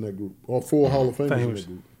Bowlers in that group or 4 Hall of Famers in that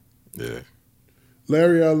group. Yeah.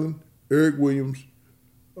 Larry Allen, Eric Williams,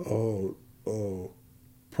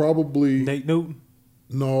 probably Nate Newton.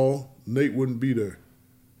 No, Nate wouldn't be there.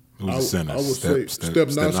 Who's the center? I would say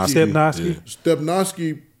Stepnoski. Stepnoski.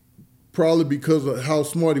 Stepnoski, probably because of how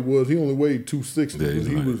smart he was. He only weighed 260.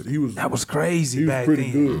 Yeah, but he was That was crazy he was back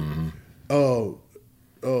pretty then.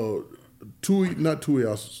 good. Not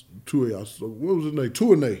Tuias. What was his name?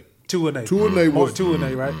 Tuanay. Tuanay was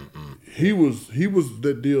Tuanay, right? he was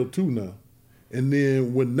that deal too now. And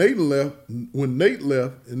then when Nate left,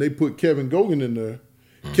 and they put Kevin Gogan in there,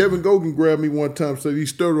 Kevin Gogan grabbed me one time and said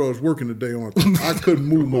these steroids working today on me. I couldn't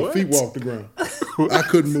move. My feet were off the ground. I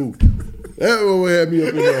couldn't move. That one had me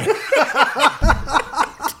up in there.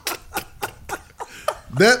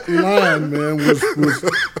 That line, man, was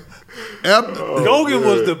Gogan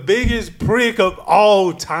was the biggest prick of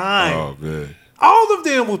all time. Oh man. All of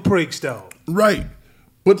them were pricks, though. right.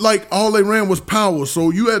 But like all they ran was power,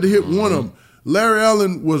 so you had to hit one of them. Larry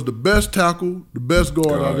Allen was the best tackle, the best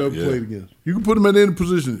guard I've ever played against. You can put him at any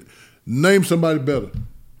position. Name somebody better.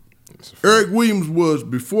 Eric Williams was,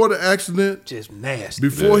 before the accident, Just nasty.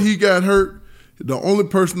 before he got hurt, the only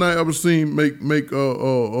person I ever seen make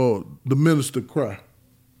the minister cry.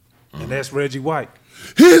 And that's Reggie White.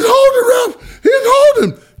 He's holding, ref. He's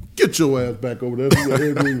holding. Get your ass back over there. That's what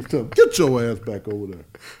Eric Williams tell him. Get your ass back over there.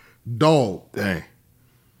 Dog. Dang.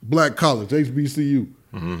 Black College,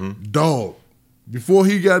 HBCU. Dog. Before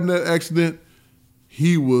he got in that accident,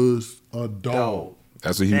 he was a dog.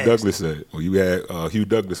 That's what Hugh Douglas said. When you had Hugh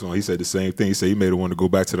Douglas on, he said the same thing. He said he made him want to go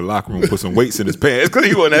back to the locker room and put some weights in his pants because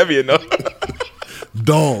he wasn't heavy enough.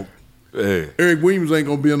 Dog. Hey. Eric Williams ain't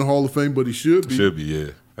gonna be in the Hall of Fame, but he should be. Should be, yeah.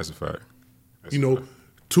 That's a fact.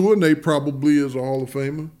 Tuanay probably is a Hall of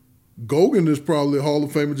Famer. Gogan is probably a Hall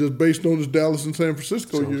of Famer just based on his Dallas and San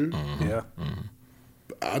Francisco years. Yeah.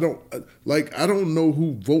 I don't know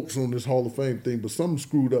who votes on this Hall of Fame thing, but something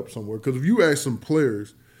screwed up somewhere. Because if you ask some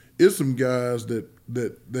players, it's some guys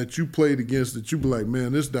that you played against that you be like,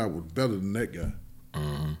 man, this guy was better than that guy.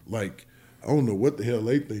 Like, I don't know what the hell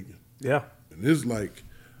they thinking. Yeah. And it's like,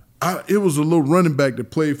 it was a little running back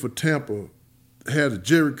that played for Tampa, had a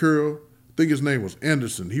Jerry curl. I think his name was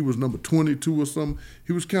Anderson. He was number 22 or something.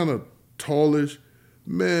 He was kind of tallish.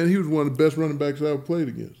 Man, he was one of the best running backs I ever played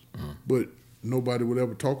against. But nobody would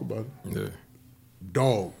ever talk about him. Yeah.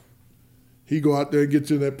 Dog. He go out there and get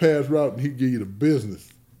you in that pass route and he give you the business.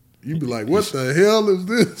 You be like, what the hell is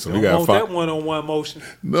this? So we got Want that one-on-one motion.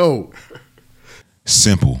 No.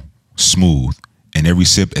 Simple, smooth, and every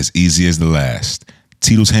sip as easy as the last.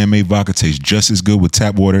 Tito's handmade vodka tastes just as good with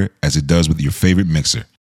tap water as it does with your favorite mixer.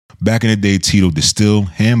 Back in the day, Tito distilled,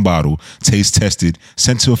 hand bottled, taste tested,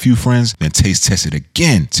 sent to a few friends, then taste tested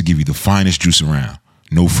again to give you the finest juice around.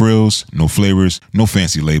 No frills, no flavors, no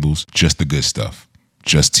fancy labels, just the good stuff.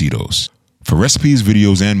 Just Tito's. For recipes,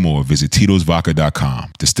 videos, and more, visit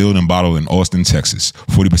Tito'sVodka.com. Distilled and bottled in Austin, Texas.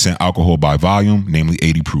 40% alcohol by volume, namely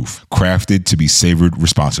 80 proof. Crafted to be savored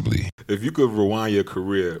responsibly. If you could rewind your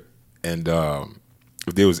career and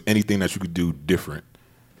if there was anything that you could do different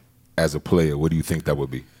as a player, what do you think that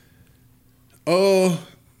would be?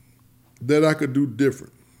 That I could do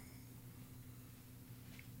different.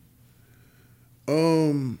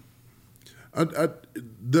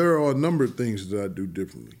 There are a number of things that I do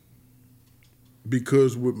differently.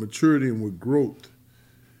 Because with maturity and with growth,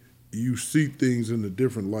 you see things in a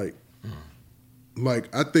different light.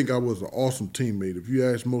 Like, I think I was an awesome teammate. If you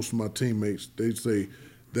ask most of my teammates, they'd say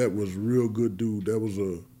that was a real good dude. That was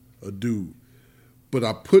a dude. But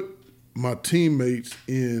I put my teammates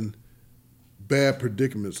in bad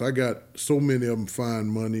predicaments. I got so many of them fined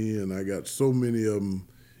money, and I got so many of them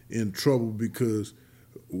in trouble because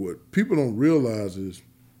what people don't realize is,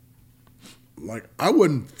 like, I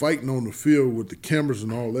wasn't fighting on the field with the cameras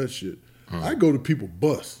and all that shit. I go to people's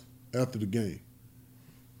bus after the game.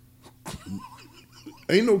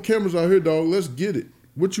 Ain't no cameras out here, dog. Let's get it.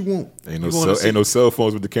 What you want? Ain't no cell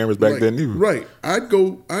phones with the cameras back then either. Right. I'd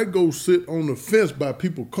go sit on the fence by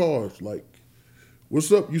people's cars. Like,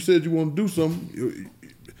 what's up? You said you want to do something.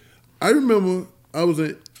 I remember I was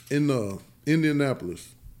in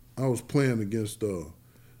Indianapolis. I was playing against the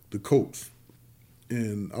Colts,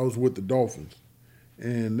 and I was with the Dolphins,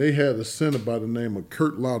 and they had a center by the name of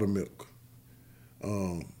Kurt Loudermilk.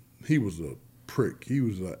 He was a prick. He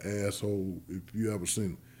was an asshole if you ever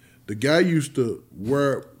seen him. The guy used to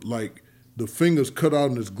wear, like, the fingers cut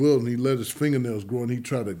out in his gloves, and he let his fingernails grow, and he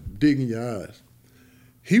tried to dig in your eyes.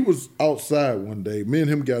 He was outside one day. Me and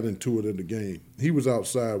him got into it in the game. He was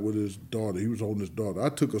outside with his daughter. He was holding his daughter. I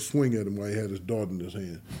took a swing at him while he had his daughter in his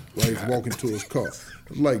hand, while he was walking to his car. I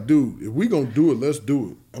was like, dude, if we gonna do it, let's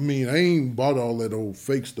do it. I mean, I ain't bought all that old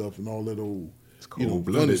fake stuff and all that old funny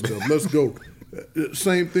Cold-blooded. stuff. Let's go.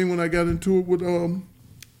 Same thing when I got into it with it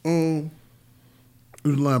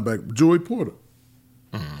was linebacker Joey Porter.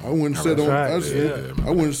 I went and sat on. right. I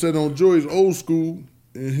went and sat on Joey's old school,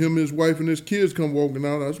 and him, his wife, and his kids come walking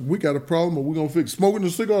out. I said, "We got a problem, or we gonna fix smoking a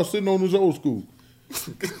cigar, sitting on his old school.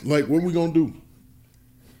 Like, what we gonna do?"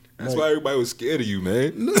 That's why everybody was scared of you,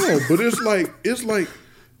 man. No, but it's like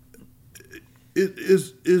it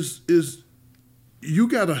is you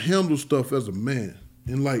got to handle stuff as a man,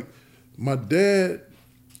 and like my dad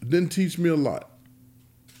didn't teach me a lot.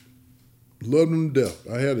 Loved him to death.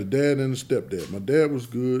 I had a dad and a stepdad. My dad was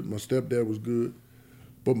good. My stepdad was good.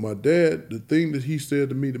 But my dad, the thing that he said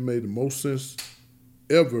to me that made the most sense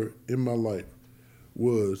ever in my life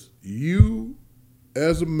was, you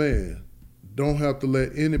as a man don't have to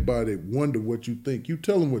let anybody wonder what you think. You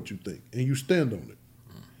tell them what you think, and you stand on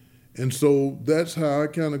it. And so that's how I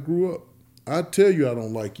kind of grew up. I tell you I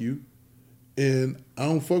don't like you, and I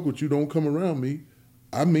don't fuck with you, don't come around me.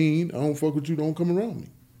 I mean, I don't fuck with you, don't come around me.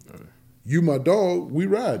 You my dog, we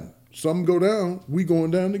riding. Something go down, we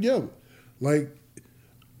going down together. Like,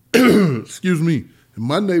 excuse me, in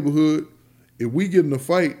my neighborhood, if we get in a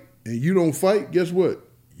fight and you don't fight, guess what?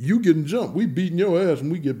 You getting jumped. We beating your ass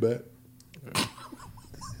when we get back.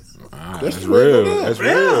 That's real. That's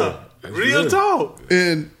real. That's Real talk.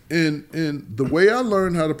 And the way I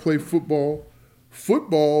learned how to play football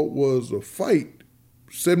was a fight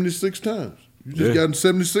 76 times. You just got in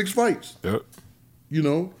 76 fights. Yep. You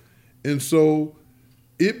know? And so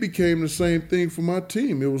it became the same thing for my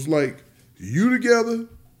team. It was like, you together,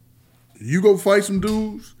 you go fight some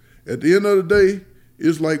dudes. At the end of the day,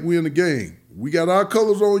 it's like we in a game. We got our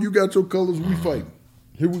colors on, you got your colors, we fighting.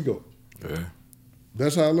 Here we go. Yeah.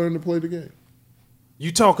 That's how I learned to play the game.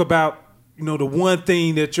 You talk about, the one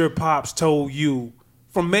thing that your pops told you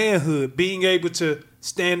from manhood, being able to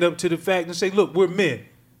stand up to the fact and say, look, we're men.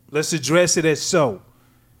 Let's address it as so.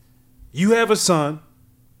 You have a son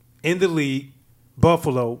in the league,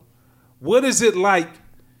 Buffalo. What is it like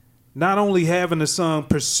not only having a son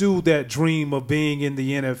pursue that dream of being in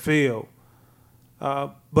the NFL,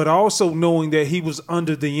 but also knowing that he was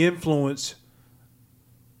under the influence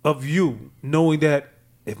of you, knowing that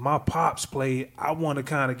if my pops played, I want to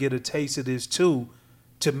kind of get a taste of this too,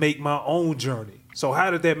 to make my own journey. So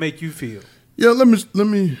how did that make you feel? Yeah, let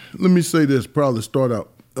me say this. Probably start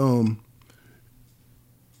out.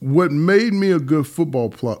 What made me a good football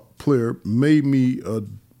player made me a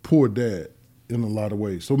poor dad in a lot of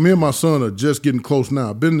ways. So me and my son are just getting close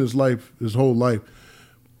now. I've been in his whole life,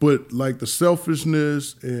 but like the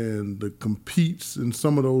selfishness and the competes and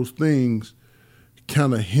some of those things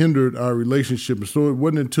kind of hindered our relationship. And so it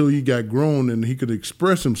wasn't until he got grown and he could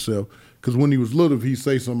express himself, because when he was little, if he'd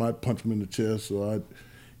say something, I'd punch him in the chest or I'd,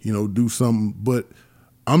 do something. But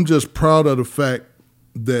I'm just proud of the fact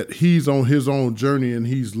that he's on his own journey and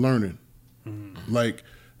he's learning. Mm-hmm. Like,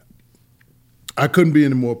 I couldn't be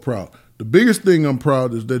any more proud. The biggest thing I'm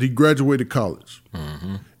proud is that he graduated college.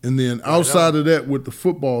 Mm-hmm. And then outside of that, with the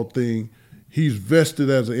football thing, he's vested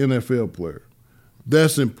as an NFL player.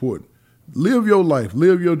 That's important. Live your life.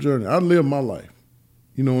 Live your journey. I live my life.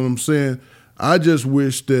 You know what I'm saying? I just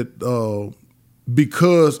wish that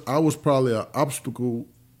because I was probably an obstacle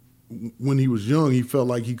when he was young, he felt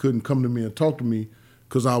like he couldn't come to me and talk to me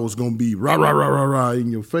because I was going to be rah, rah, rah, rah, rah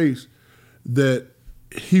in your face, that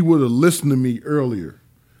he would have listened to me earlier.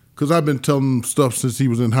 Because I've been telling him stuff since he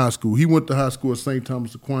was in high school. He went to high school at St.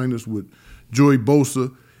 Thomas Aquinas with Joey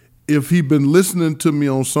Bosa. If he'd been listening to me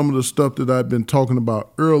on some of the stuff that I've been talking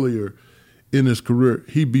about earlier in his career,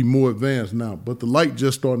 he'd be more advanced now. But the light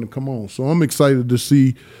just starting to come on. So I'm excited to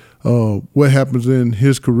see what happens in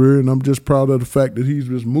his career, and I'm just proud of the fact that he's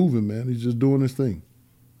just moving, man. He's just doing his thing.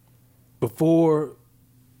 Before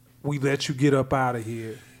we let you get up out of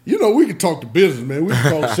here, we can talk to business, man. We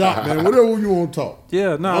can talk shop, man. Whatever you want to talk.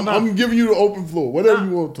 Yeah, I'm giving you the open floor. Whatever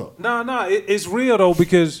you want to talk. No, it's real though,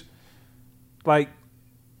 because, like,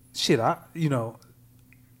 shit, I don't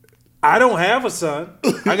have a son.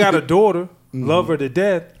 I got a daughter. Love her to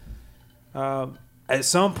death. At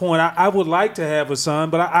some point, I would like to have a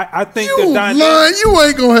son, but I think the dynamic. You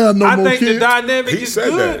ain't gonna have no more kids. I think the dynamic is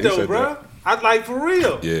good though, bro. I like for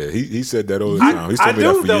real. Yeah, he said that all the time. He's told me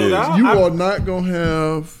that for years. You are not gonna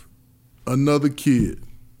have another kid.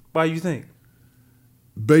 Why you think?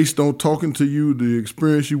 Based on talking to you, the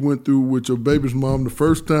experience you went through with your baby's mom the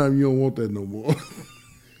first time, you don't want that no more.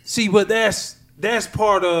 See, but that's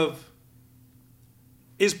part of.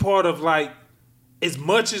 It's part of, like, as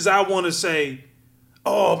much as I want to say,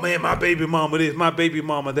 oh man, my baby mama this, my baby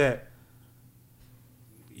mama that.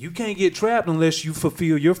 You can't get trapped unless you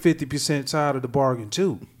fulfill your 50% side of the bargain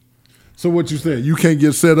too. So what you saying? You can't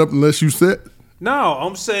get set up unless you set? No,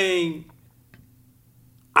 I'm saying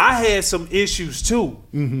I had some issues too.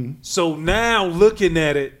 Mm-hmm. So now looking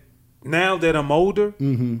at it, now that I'm older,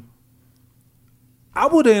 I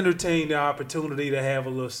would entertain the opportunity to have a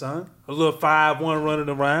little son, a little 5'1" running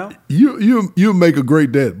around. You make a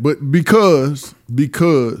great dad, but because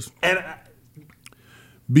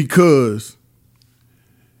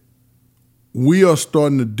we are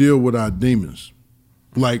starting to deal with our demons.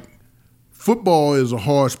 Like, football is a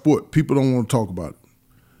hard sport. People don't want to talk about it.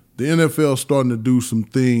 The NFL is starting to do some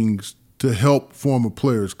things to help former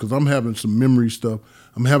players because I'm having some memory stuff.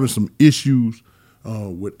 I'm having some issues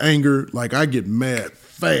with anger. Like, I get mad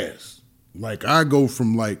fast. Like, I go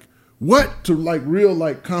from, like, what to, like, real,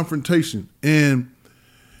 like, confrontation. And,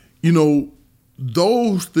 you know,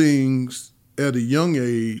 those things at a young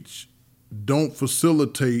age don't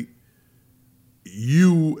facilitate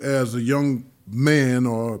you as a young man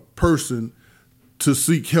or person to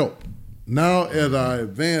seek help. Now at our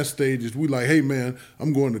advanced stages, we like, hey man,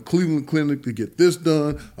 I'm going to Cleveland Clinic to get this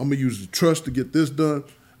done. I'm gonna use the trust to get this done.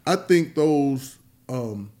 I think those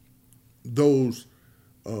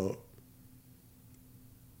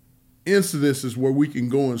incidences where we can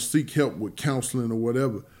go and seek help with counseling or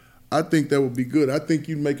whatever, I think that would be good. I think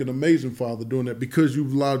you'd make an amazing father doing that because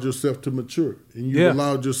you've allowed yourself to mature and you've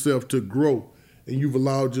allowed yourself to grow and you've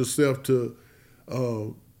allowed yourself to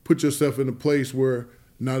put yourself in a place where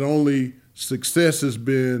not only success has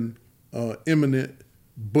been imminent,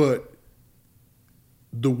 but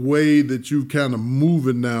the way that you kind of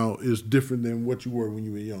moving now is different than what you were when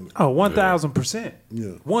you were younger. Oh, 1,000%. Yeah.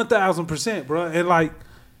 1,000%, bro. And like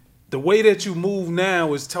the way that you move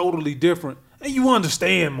now is totally different. And you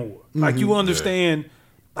understand more. Like you understand,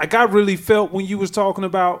 like I really felt when you was talking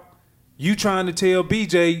about you trying to tell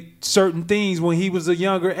BJ certain things when he was a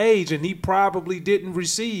younger age and he probably didn't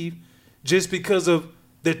receive just because of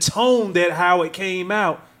the tone that how it came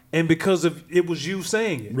out and because of it was you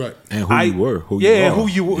saying it. Right. And who you were,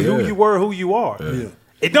 who you are. Yeah.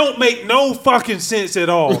 It don't make no fucking sense at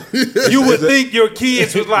all. You would think your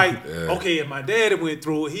kids was like, okay, if my daddy went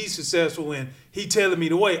through it, he's successful and he telling me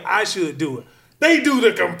the way I should do it. They do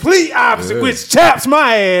the complete opposite, which chaps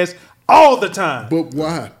my ass all the time. But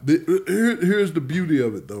why? Here's the beauty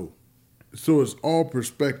of it, though. So it's all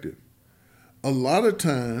perspective. A lot of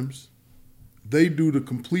times, they do the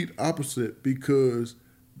complete opposite because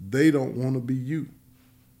they don't want to be you.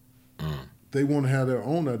 They want to have their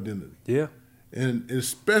own identity. Yeah. And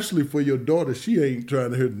especially for your daughter, she ain't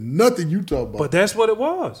trying to hear nothing you talk about. But that's what it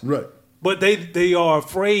was. Right. But they are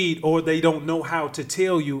afraid or they don't know how to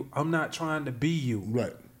tell you, I'm not trying to be you.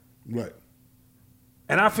 Right. Right.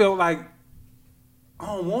 And I felt like, I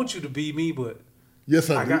don't want you to be me, but yes,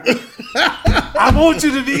 I do. I want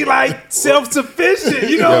you to be like self-sufficient.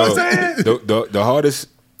 You know what I'm saying? The hardest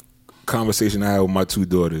conversation I had with my two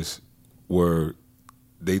daughters were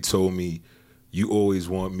they told me, you always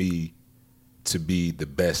want me to be the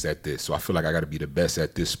best at this. So I feel like I got to be the best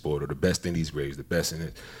at this sport or the best in these grades, the best in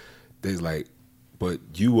it. They're like, but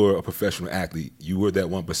you were a professional athlete. You were that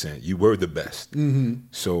 1%. You were the best. Mm-hmm.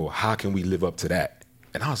 So how can we live up to that?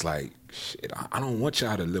 And I was like, shit, I don't want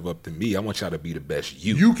y'all to live up to me. I want y'all to be the best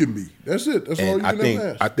you. You can be. That's it. That's all you can ever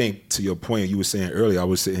ask. I think to your point, you were saying earlier, I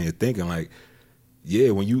was sitting here thinking like, yeah,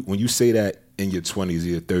 when you say that in your 20s or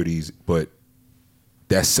your 30s, but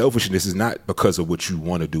that selfishness is not because of what you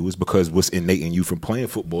want to do. It's because what's innate in you from playing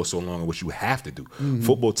football so long and what you have to do. Mm-hmm.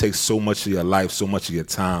 Football takes so much of your life, so much of your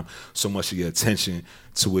time, so much of your attention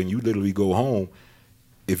to when you literally go home.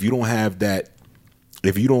 If you don't have that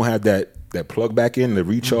plug back in, the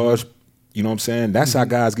recharge, you know what I'm saying? That's how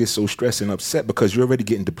guys get so stressed and upset because you're already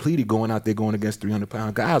getting depleted going out there going against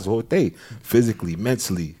 300-pound guys all day, physically,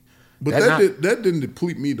 mentally. But that didn't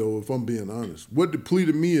deplete me, though, if I'm being honest. What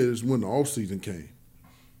depleted me is when the offseason came.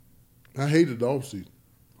 I hated the offseason.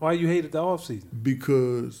 Why you hated the offseason?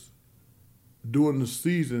 Because during the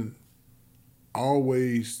season, I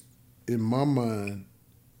always, in my mind,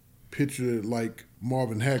 pictured it like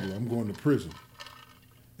Marvin Hagler. I'm going to prison.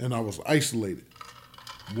 And I was isolated.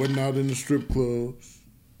 Wasn't out in the strip clubs.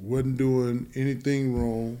 Wasn't doing anything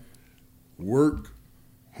wrong. Work,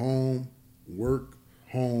 home, work,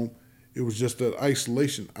 home. It was just that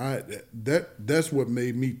isolation. That's what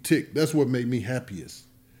made me tick. That's what made me happiest.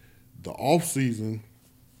 The off season,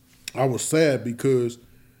 I was sad because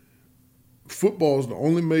football is the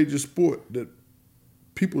only major sport that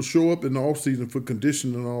people show up in the off season for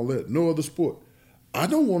conditioning and all that. No other sport. I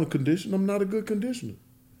don't want to condition. I'm not a good conditioner.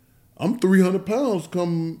 I'm 300 pounds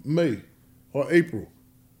come May or April.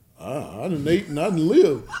 I done ate and I done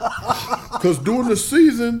lived. Because during the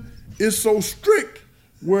season, it's so strict.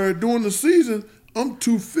 Where during the season, I'm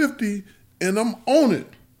 250 and I'm on it.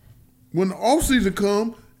 When the off season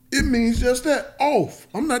come, it means just that, off.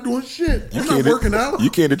 I'm not doing shit. I'm not working out. You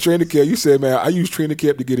came to training camp. You said, man, I use training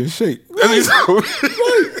camp to get in shape. Right.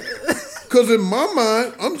 Because in my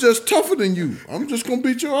mind, I'm just tougher than you. I'm just going to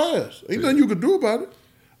beat your ass. Ain't nothing you can do about it.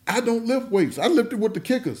 I don't lift weights. I lifted with the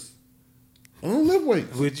kickers. I don't lift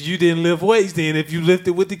weights. Which you didn't lift weights then if you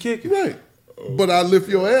lifted with the kicker. Right. But I lift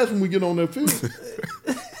your ass when we get on that field.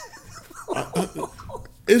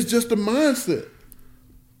 It's just a mindset.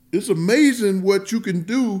 It's amazing what you can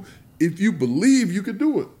do if you believe you can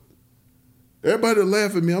do it. Everybody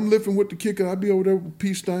laugh at me. I'm lifting with the kicker. I be over there with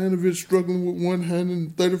Pete Stoyanovich struggling with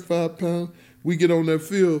 135 pounds. We get on that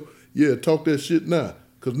field. Yeah, talk that shit now.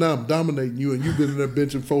 Because now I'm dominating you and you've been in there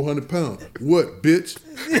benching 400 pounds. What, bitch?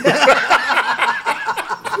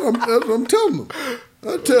 That's what I'm telling them.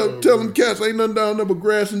 I tell them cats ain't nothing down there but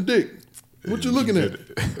grass and dick. What you looking at?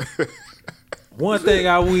 One thing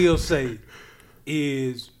I will say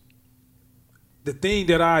is the thing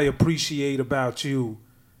that I appreciate about you,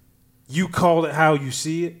 you call it how you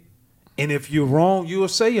see it, and if you're wrong, you'll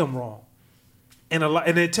say I'm wrong. And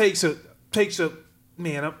it takes a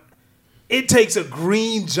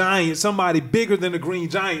green giant, somebody bigger than a green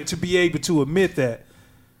giant, to be able to admit that.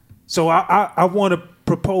 So I want to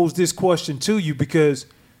propose this question to you because,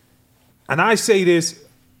 and I say this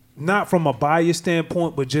not from a bias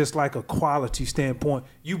standpoint, but just like a quality standpoint.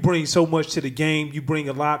 You bring so much to the game. You bring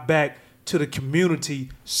a lot back to the community,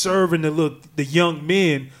 serving the young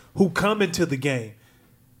men who come into the game.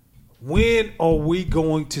 When are we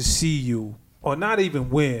going to see you, or not even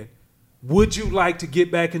when, would you like to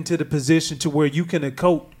get back into the position to where you can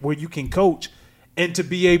coach and to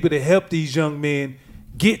be able to help these young men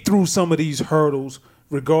get through some of these hurdles,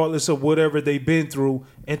 regardless of whatever they've been through,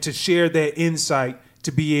 and to share that insight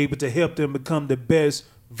to be able to help them become the best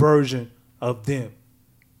version of them?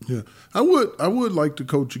 Yeah, I would like to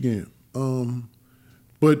coach again,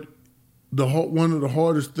 but one of the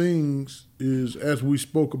hardest things is, as we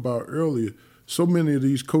spoke about earlier, so many of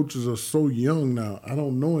these coaches are so young now. I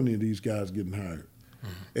don't know any of these guys getting hired.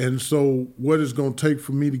 Mm-hmm. And so what it's going to take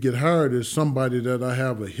for me to get hired is somebody that I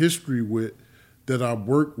have a history with, that I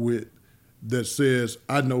work with, that says,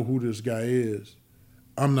 I know who this guy is.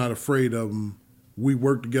 I'm not afraid of him. We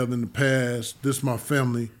worked together in the past. This is my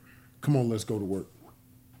family. Come on, let's go to work.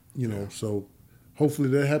 So hopefully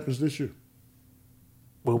that happens this year.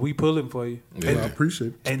 Well, we pulling for you. Yeah, I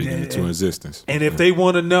appreciate it. Speaking into existence. And if they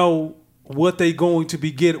want to know what they going to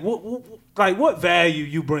be getting, what value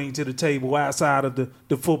you bring to the table outside of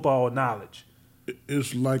the football knowledge?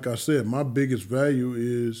 It's like I said, my biggest value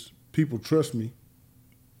is people trust me,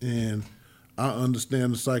 and I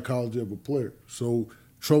understand the psychology of a player. So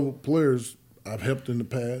troubled players I've helped in the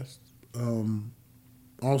past.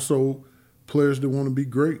 Also, players that want to be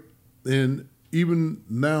great. And even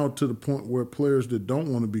now, to the point where players that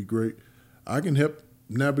don't want to be great, I can help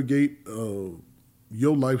navigate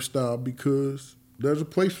your lifestyle, because there's a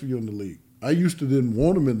place for you in the league. I used to didn't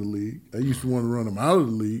want them in the league. I used to want to run them out of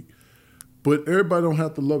the league. But everybody don't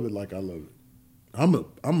have to love it like I love it.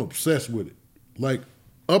 I'm obsessed with it. Like,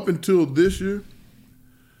 up until this year,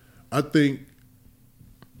 I think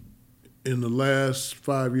in the last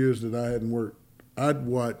 5 years that I hadn't worked, I'd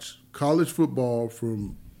watch college football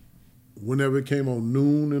from whenever it came on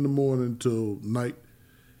noon in the morning till night.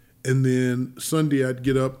 And then Sunday I'd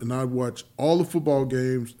get up and I'd watch all the football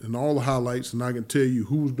games and all the highlights, and I can tell you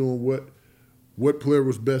who was doing what player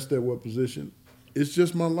was best at what position. It's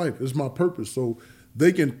just my life. It's my purpose. So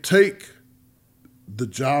they can take the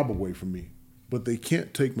job away from me, but they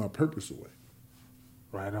can't take my purpose away.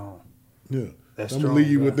 Right on. Yeah. That's I'm strong, going to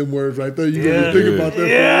leave you bro. with them words right there. You're going to think about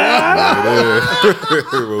that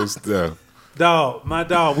for a while. Most stuff. Dog, my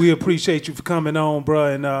dog, we appreciate you for coming on, bro.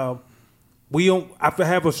 And I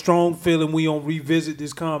have a strong feeling we don't revisit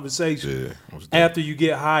this conversation after you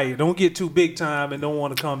get hired. Don't get too big time and don't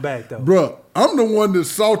want to come back, though. Bruh, I'm the one that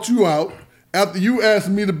sought you out after you asked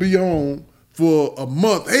me to be on for a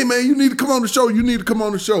month. Hey, man, you need to come on the show. You need to come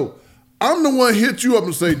on the show. I'm the one hit you up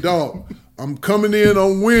and say, dog, I'm coming in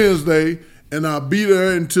on Wednesday, and I'll be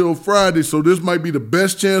there until Friday, so this might be the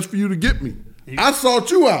best chance for you to get me. I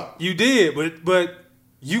sought you out. You did, but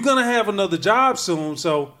you're going to have another job soon,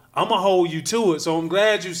 so I'm going to hold you to it. So I'm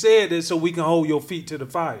glad you said that so we can hold your feet to the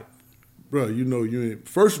fire. Bro, you ain't.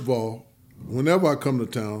 First of all, whenever I come to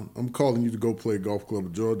town, I'm calling you to go play golf club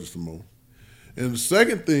at Georgia some more. And the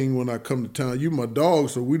second thing, when I come to town, you my dog,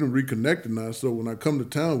 so we done reconnected now. So when I come to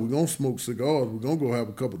town, we're going to smoke cigars. We're going to go have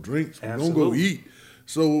a couple drinks. We're going to go eat.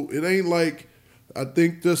 So it ain't like, I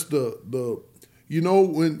think just the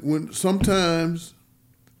when sometimes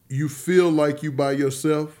you feel like you by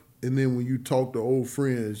yourself, and then when you talk to old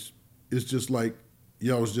friends, it's just like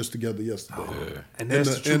y'all was just together yesterday. And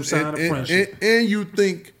that's the true sign of friendship. And you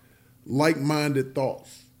think like-minded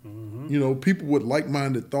thoughts. You know, people with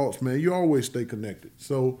like-minded thoughts, man, you always stay connected.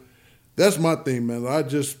 So that's my thing, man. I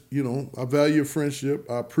just, you know, I value your friendship.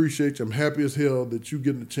 I appreciate you. I'm happy as hell that you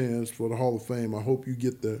getting a chance for the Hall of Fame. I hope you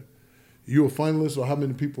get there. You a finalist, or how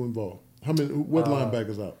many people involved? What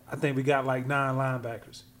linebackers out? I think we got like 9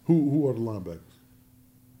 linebackers. Who are the linebackers?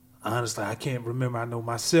 Honestly, I can't remember. I know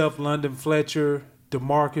myself, London Fletcher,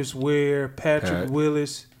 DeMarcus Ware, Patrick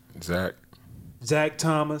Willis, Zach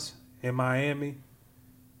Thomas in Miami.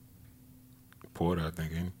 Porter, I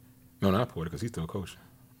think, ain't he? No, not Porter, because he's still coaching.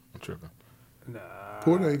 I'm tripping.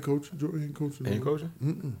 Porter ain't coaching. Jordan ain't coaching. Ain't coaching?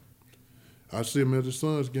 Mm-mm. I see him at the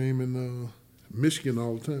Suns game in Michigan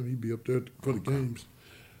all the time. He'd be up there for the games.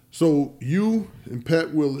 So you and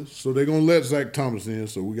Pat Willis, so they're going to let Zach Thomas in,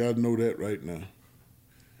 so we got to know that right now.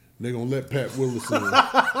 They're going to let Pat Willis in.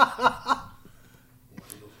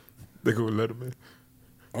 They going to let him in?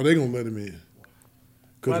 Oh, they going to let him in.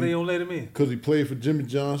 Why they don't let him in? Because he played for Jimmy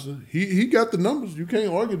Johnson. He got the numbers. You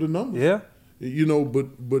can't argue the numbers. Yeah. You know,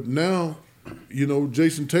 but now, you know,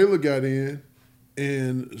 Jason Taylor got in,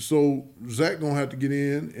 and so Zach going to have to get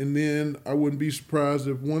in, and then I wouldn't be surprised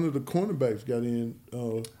if one of the cornerbacks got in.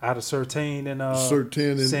 Out of Surtain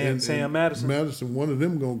and Sam Madison. Madison, one of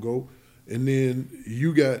them going to go, and then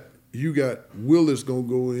you got Willis going to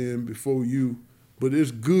go in before you. But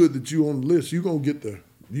it's good that you on the list. You going to get there.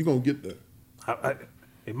 You going to get there.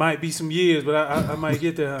 It might be some years, but I might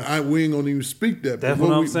get there. Huh? We ain't gonna even speak that. That's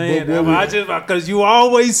what I'm saying. Because you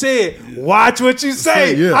always said, watch what you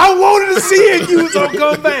say. Yeah. I wanted to see if you was gonna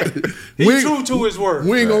come back. He's true to his word.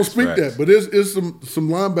 We ain't gonna speak that, but it's some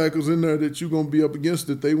linebackers in there that you're gonna be up against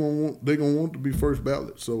that they gonna want to be first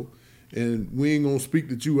ballot. So, and we ain't gonna speak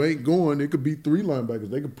that you ain't going. It could be 3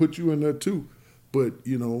 linebackers. They could put you in there too. But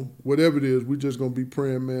you know, whatever it is, we just gonna be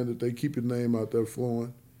praying, man, that they keep your name out there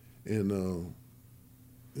flowing, and.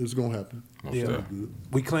 It's going to happen. Yeah.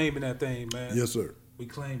 We claiming that thing, man. Yes, sir. We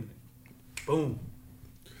claiming it. Boom.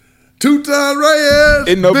 2-time Reyes.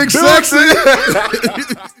 In the Big Sexy.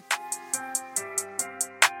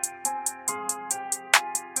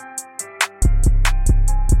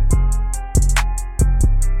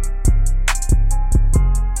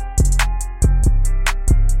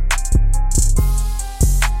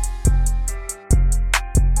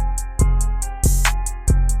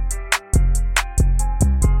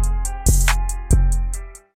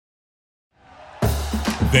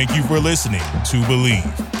 Thank you for listening to Believe.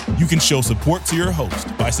 You can show support to your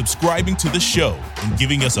host by subscribing to the show and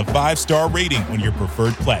giving us a 5-star rating on your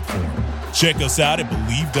preferred platform. Check us out at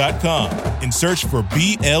Believe.com and search for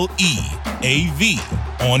BLEAV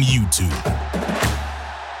on YouTube.